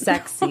you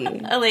sexy?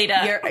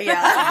 Aleda.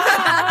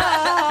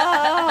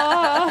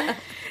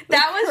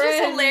 That was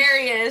just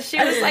hilarious.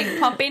 She was like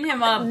pumping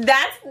him up.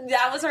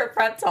 That was her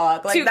prep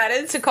talk. Like that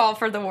is to call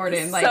for the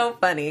warden. Like, so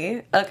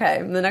funny.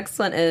 Okay, the next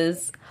one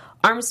is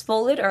arms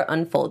folded or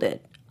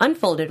unfolded?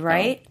 Unfolded,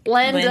 right?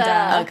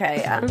 Linda.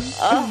 Okay, yeah.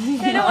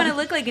 I don't want to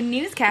look like a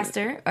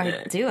newscaster,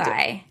 or do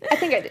I? I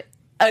think I do.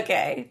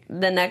 Okay,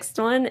 the next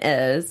one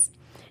is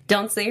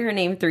don't say her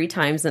name 3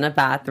 times in a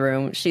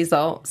bathroom. She's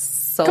all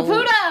so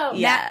Caputo.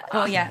 Yeah.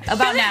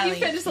 About Natalie.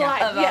 You finished the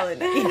line.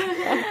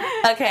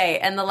 Okay,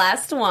 and the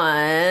last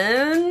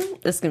one.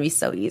 This is gonna be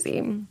so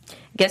easy.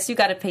 Guess you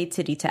gotta pay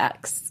titty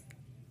tax.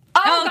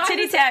 Oh,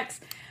 titty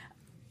tax.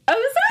 Oh,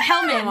 is that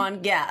Hellman.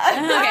 On, yeah.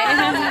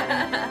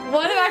 Okay.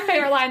 One of my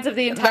favorite lines of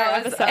the entire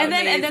episode. And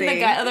then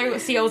the other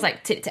CEO was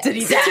like, titty tax.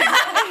 Titty tax.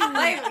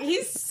 Like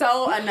he's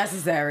so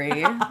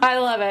unnecessary. I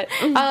love it.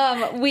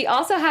 We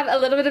also have a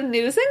little bit of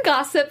news and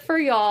gossip for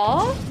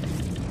y'all.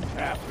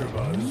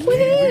 AfterBuzz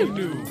Woohoo! TV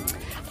News.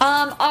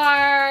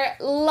 Our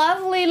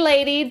lovely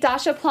lady,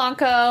 Dasha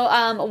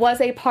Planko, was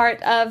a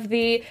part of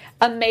the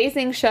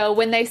amazing show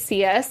When They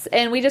See Us,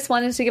 and we just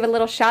wanted to give a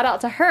little shout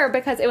out to her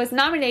because it was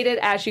nominated,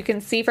 as you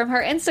can see from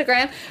her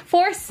Instagram,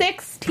 for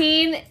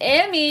 16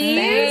 Emmys.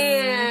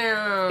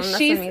 Damn, that's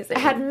She's amazing.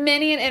 had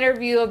many an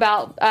interview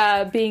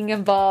about being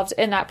involved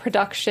in that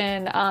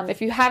production.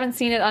 If you haven't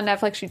seen it on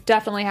Netflix, you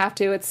definitely have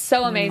to. It's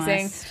so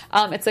amazing.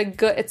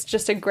 It's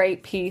just a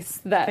great piece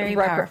that Very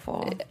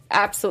powerful.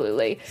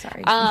 Absolutely.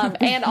 Sorry.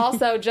 And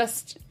also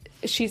just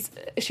she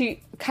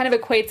kind of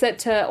equates it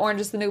to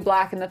Orange is the New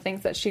Black and the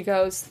things that she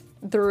goes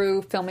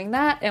through filming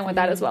that and with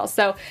that as well.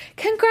 So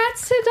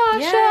congrats to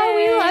Dasha. Yay.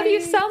 We love you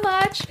so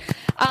much.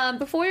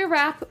 Before we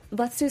wrap,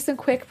 let's do some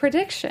quick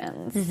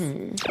predictions.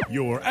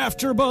 Your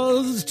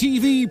AfterBuzz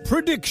TV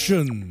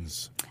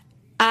predictions.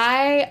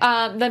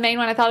 The main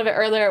one I thought of it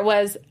earlier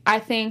was I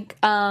think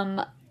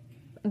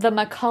the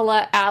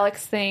McCullough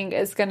Alex thing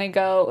is going to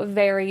go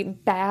very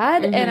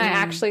bad, and I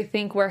actually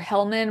think where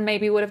Hellman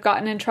maybe would have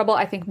gotten in trouble,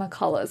 I think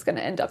McCullough is going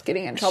to end up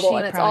getting in trouble, She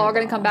and it's probably all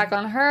going to come will. back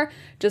on her,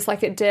 just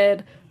like it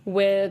did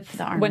with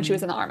The army. when she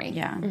was in the army.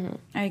 Yeah,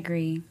 I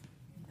agree.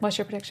 What's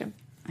your prediction?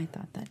 I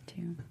thought that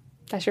too.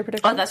 That's your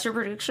prediction? Oh, that's your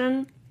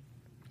prediction?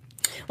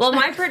 Well,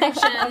 my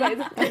prediction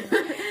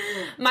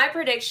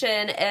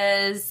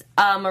is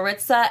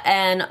Maritza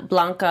and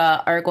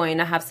Blanca are going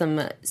to have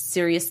some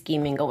serious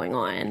scheming going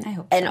on. I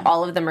hope And so.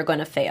 all of them are going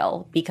to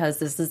fail because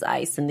this is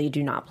ICE and they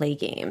do not play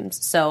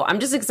games. So I'm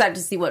just excited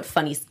to see what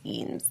funny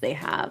schemes they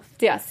have.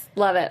 Yes,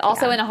 love it.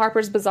 Also, in a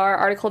Harper's Bazaar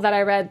article that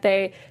I read,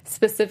 they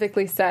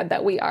specifically said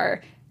that we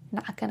are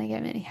not going to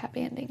get many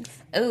happy endings.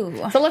 Ooh.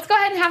 So let's go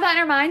ahead and have that in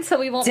our mind so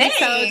we won't be so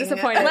Dang.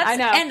 disappointed. Let's I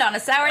know. end on a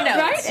sour note.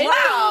 Right?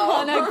 Wow.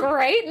 On a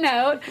great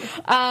note.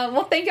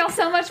 Well, thank y'all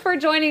so much for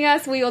joining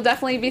us. We will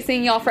definitely be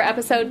seeing y'all for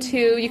episode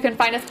 2. You can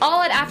find us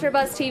all at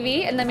AfterBuzz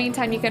TV. In the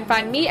meantime, you can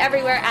find me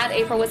everywhere at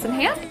April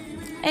Wissenham.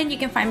 And you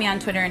can find me on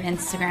Twitter and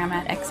Instagram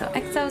at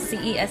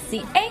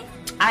XOXOCESCA.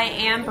 I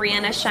am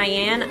Brianna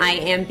Cheyenne. I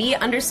am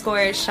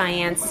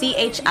B_Cheyenne, CHIANNE.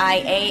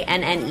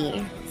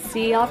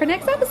 See y'all for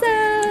next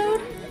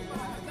episode.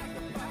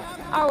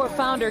 Our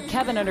founder,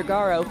 Kevin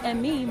Undergaro,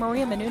 and me,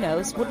 Maria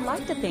Menounos, would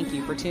like to thank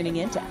you for tuning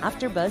in to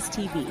AfterBuzz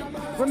TV.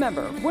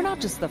 Remember, we're not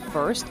just the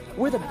first,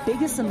 we're the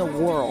biggest in the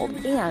world,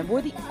 and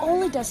we're the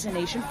only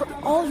destination for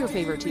all your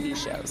favorite TV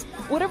shows.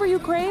 Whatever you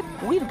crave,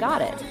 we've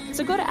got it.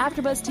 So go to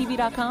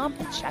AfterBuzzTV.com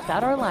and check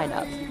out our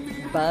lineup.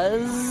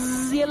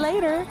 Buzz you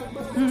later.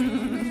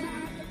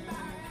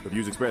 The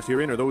views expressed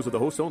herein are those of the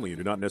hosts only and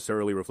do not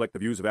necessarily reflect the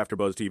views of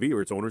AfterBuzz TV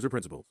or its owners or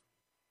principals.